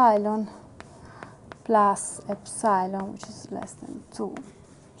epsilon plus epsilon, which is less than 2.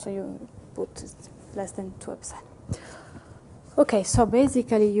 So you put it less than 2 epsilon. Okay, so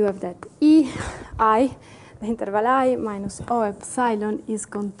basically you have that I, the interval I minus O epsilon is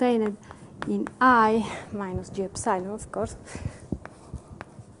contained in I minus G epsilon, of course.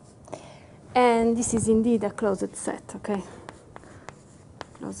 And this is indeed a closed set, okay?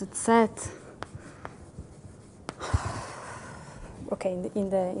 Closed set. Okay, in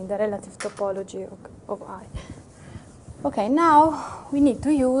the relative topology of I. Okay, now we need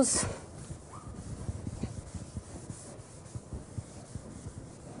to use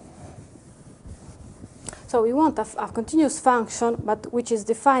so we want a continuous function, but which is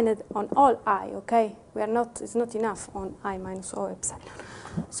defined on all I, okay? It's not enough on I minus O epsilon.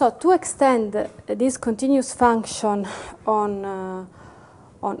 So to extend this continuous function on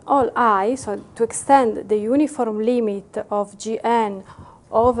all I, so to extend the uniform limit of Gn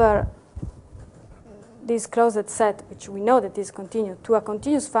over this closed set, which we know that is continuous, to a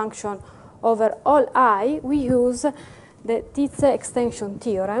continuous function over all I, we use the Titze extension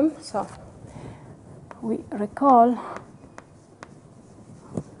theorem. So we recall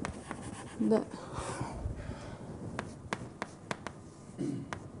the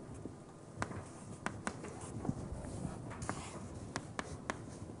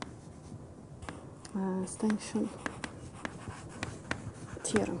extension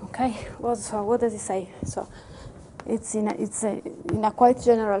theorem, okay? So what does it say? So it's in a quite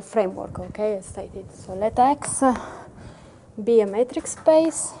general framework, okay? It's stated. So let X be a matrix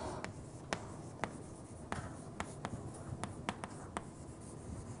space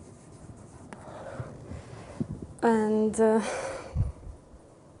and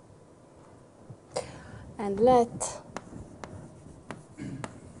let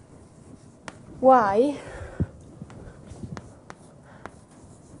Y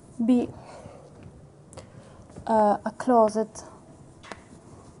be a closed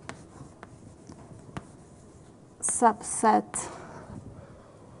subset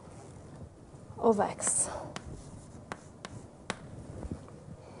of X.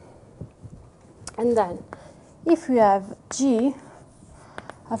 And then, if we have G,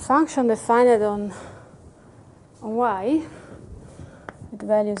 a function defined on Y, with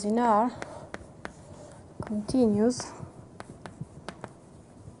values in R, continuous,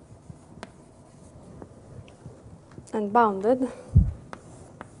 and bounded,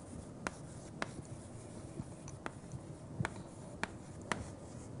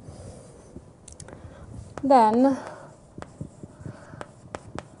 then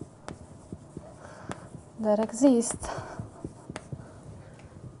there exists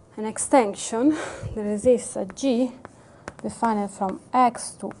an extension, there exists a G defined from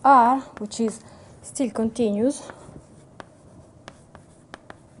X to R, which is still continuous,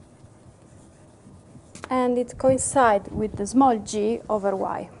 and it coincides with the small g over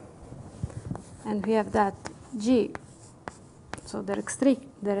Y. and we have that G, so the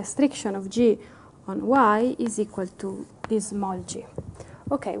restriction of G on Y is equal to this small g.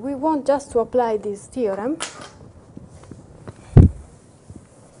 Okay, we want just to apply this theorem.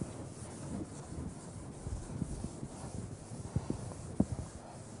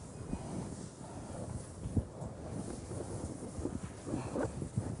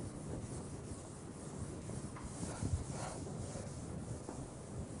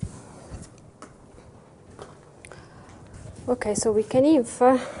 Okay, so we can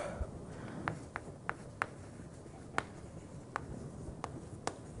infer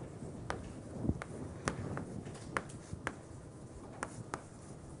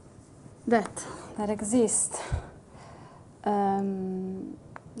that there exists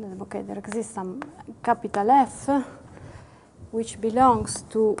there exists some capital F which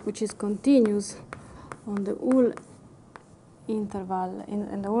is continuous on the whole interval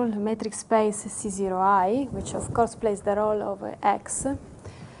in the whole metric space C0I, which of course plays the role of X,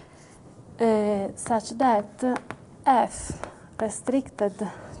 such that F restricted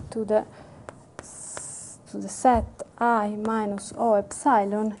to the set I minus O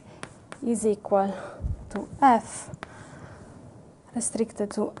epsilon is equal to F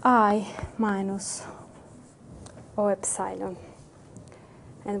restricted to I minus O epsilon.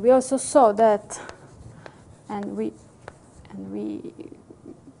 And we also saw that, and we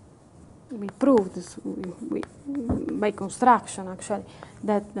proved this, by construction actually,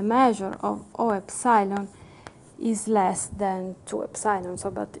 that the measure of O epsilon is less than 2 epsilon.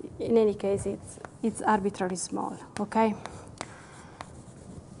 So, but in any case, it's arbitrarily small. Okay.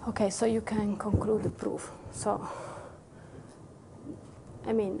 Okay. So you can conclude the proof. So,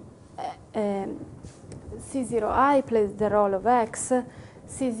 I mean, C0I plays the role of X.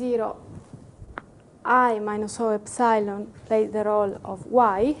 C0 I minus O epsilon plays the role of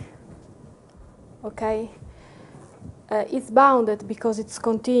Y. Okay. It's bounded because it's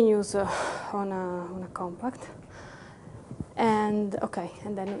continuous on a compact. And okay,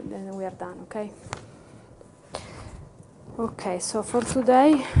 and then we are done. Okay. Okay. So for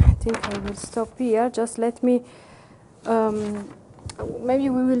today, I think I will stop here. Just let me. Maybe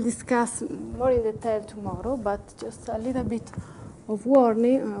we will discuss more in detail tomorrow, but just a little bit of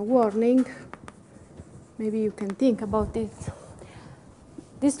warning. Maybe you can think about it.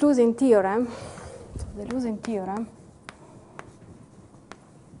 This losing theorem, the losing theorem,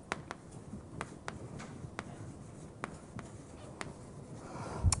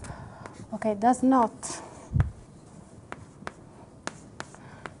 okay, does not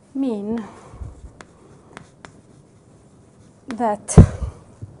mean that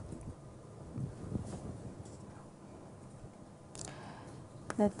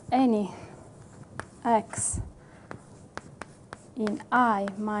any X in I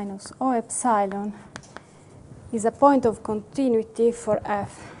minus O epsilon is a point of continuity for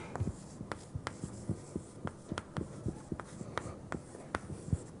F.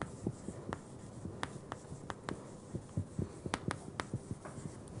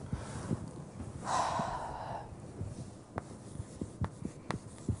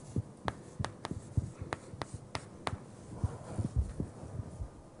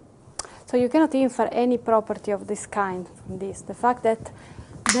 So you cannot infer any property of this kind from this. The fact that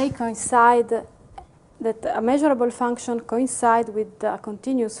they coincide, that a measurable function coincides with a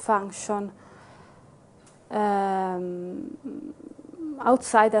continuous function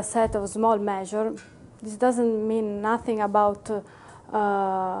outside a set of small measures, this doesn't mean nothing about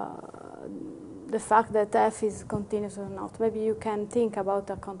the fact that F is continuous or not. Maybe you can think about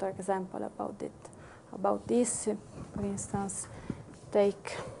a counterexample about it. About this, for instance,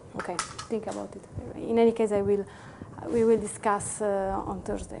 think about it. In any case, we will discuss on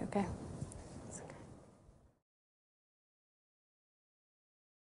Thursday, okay?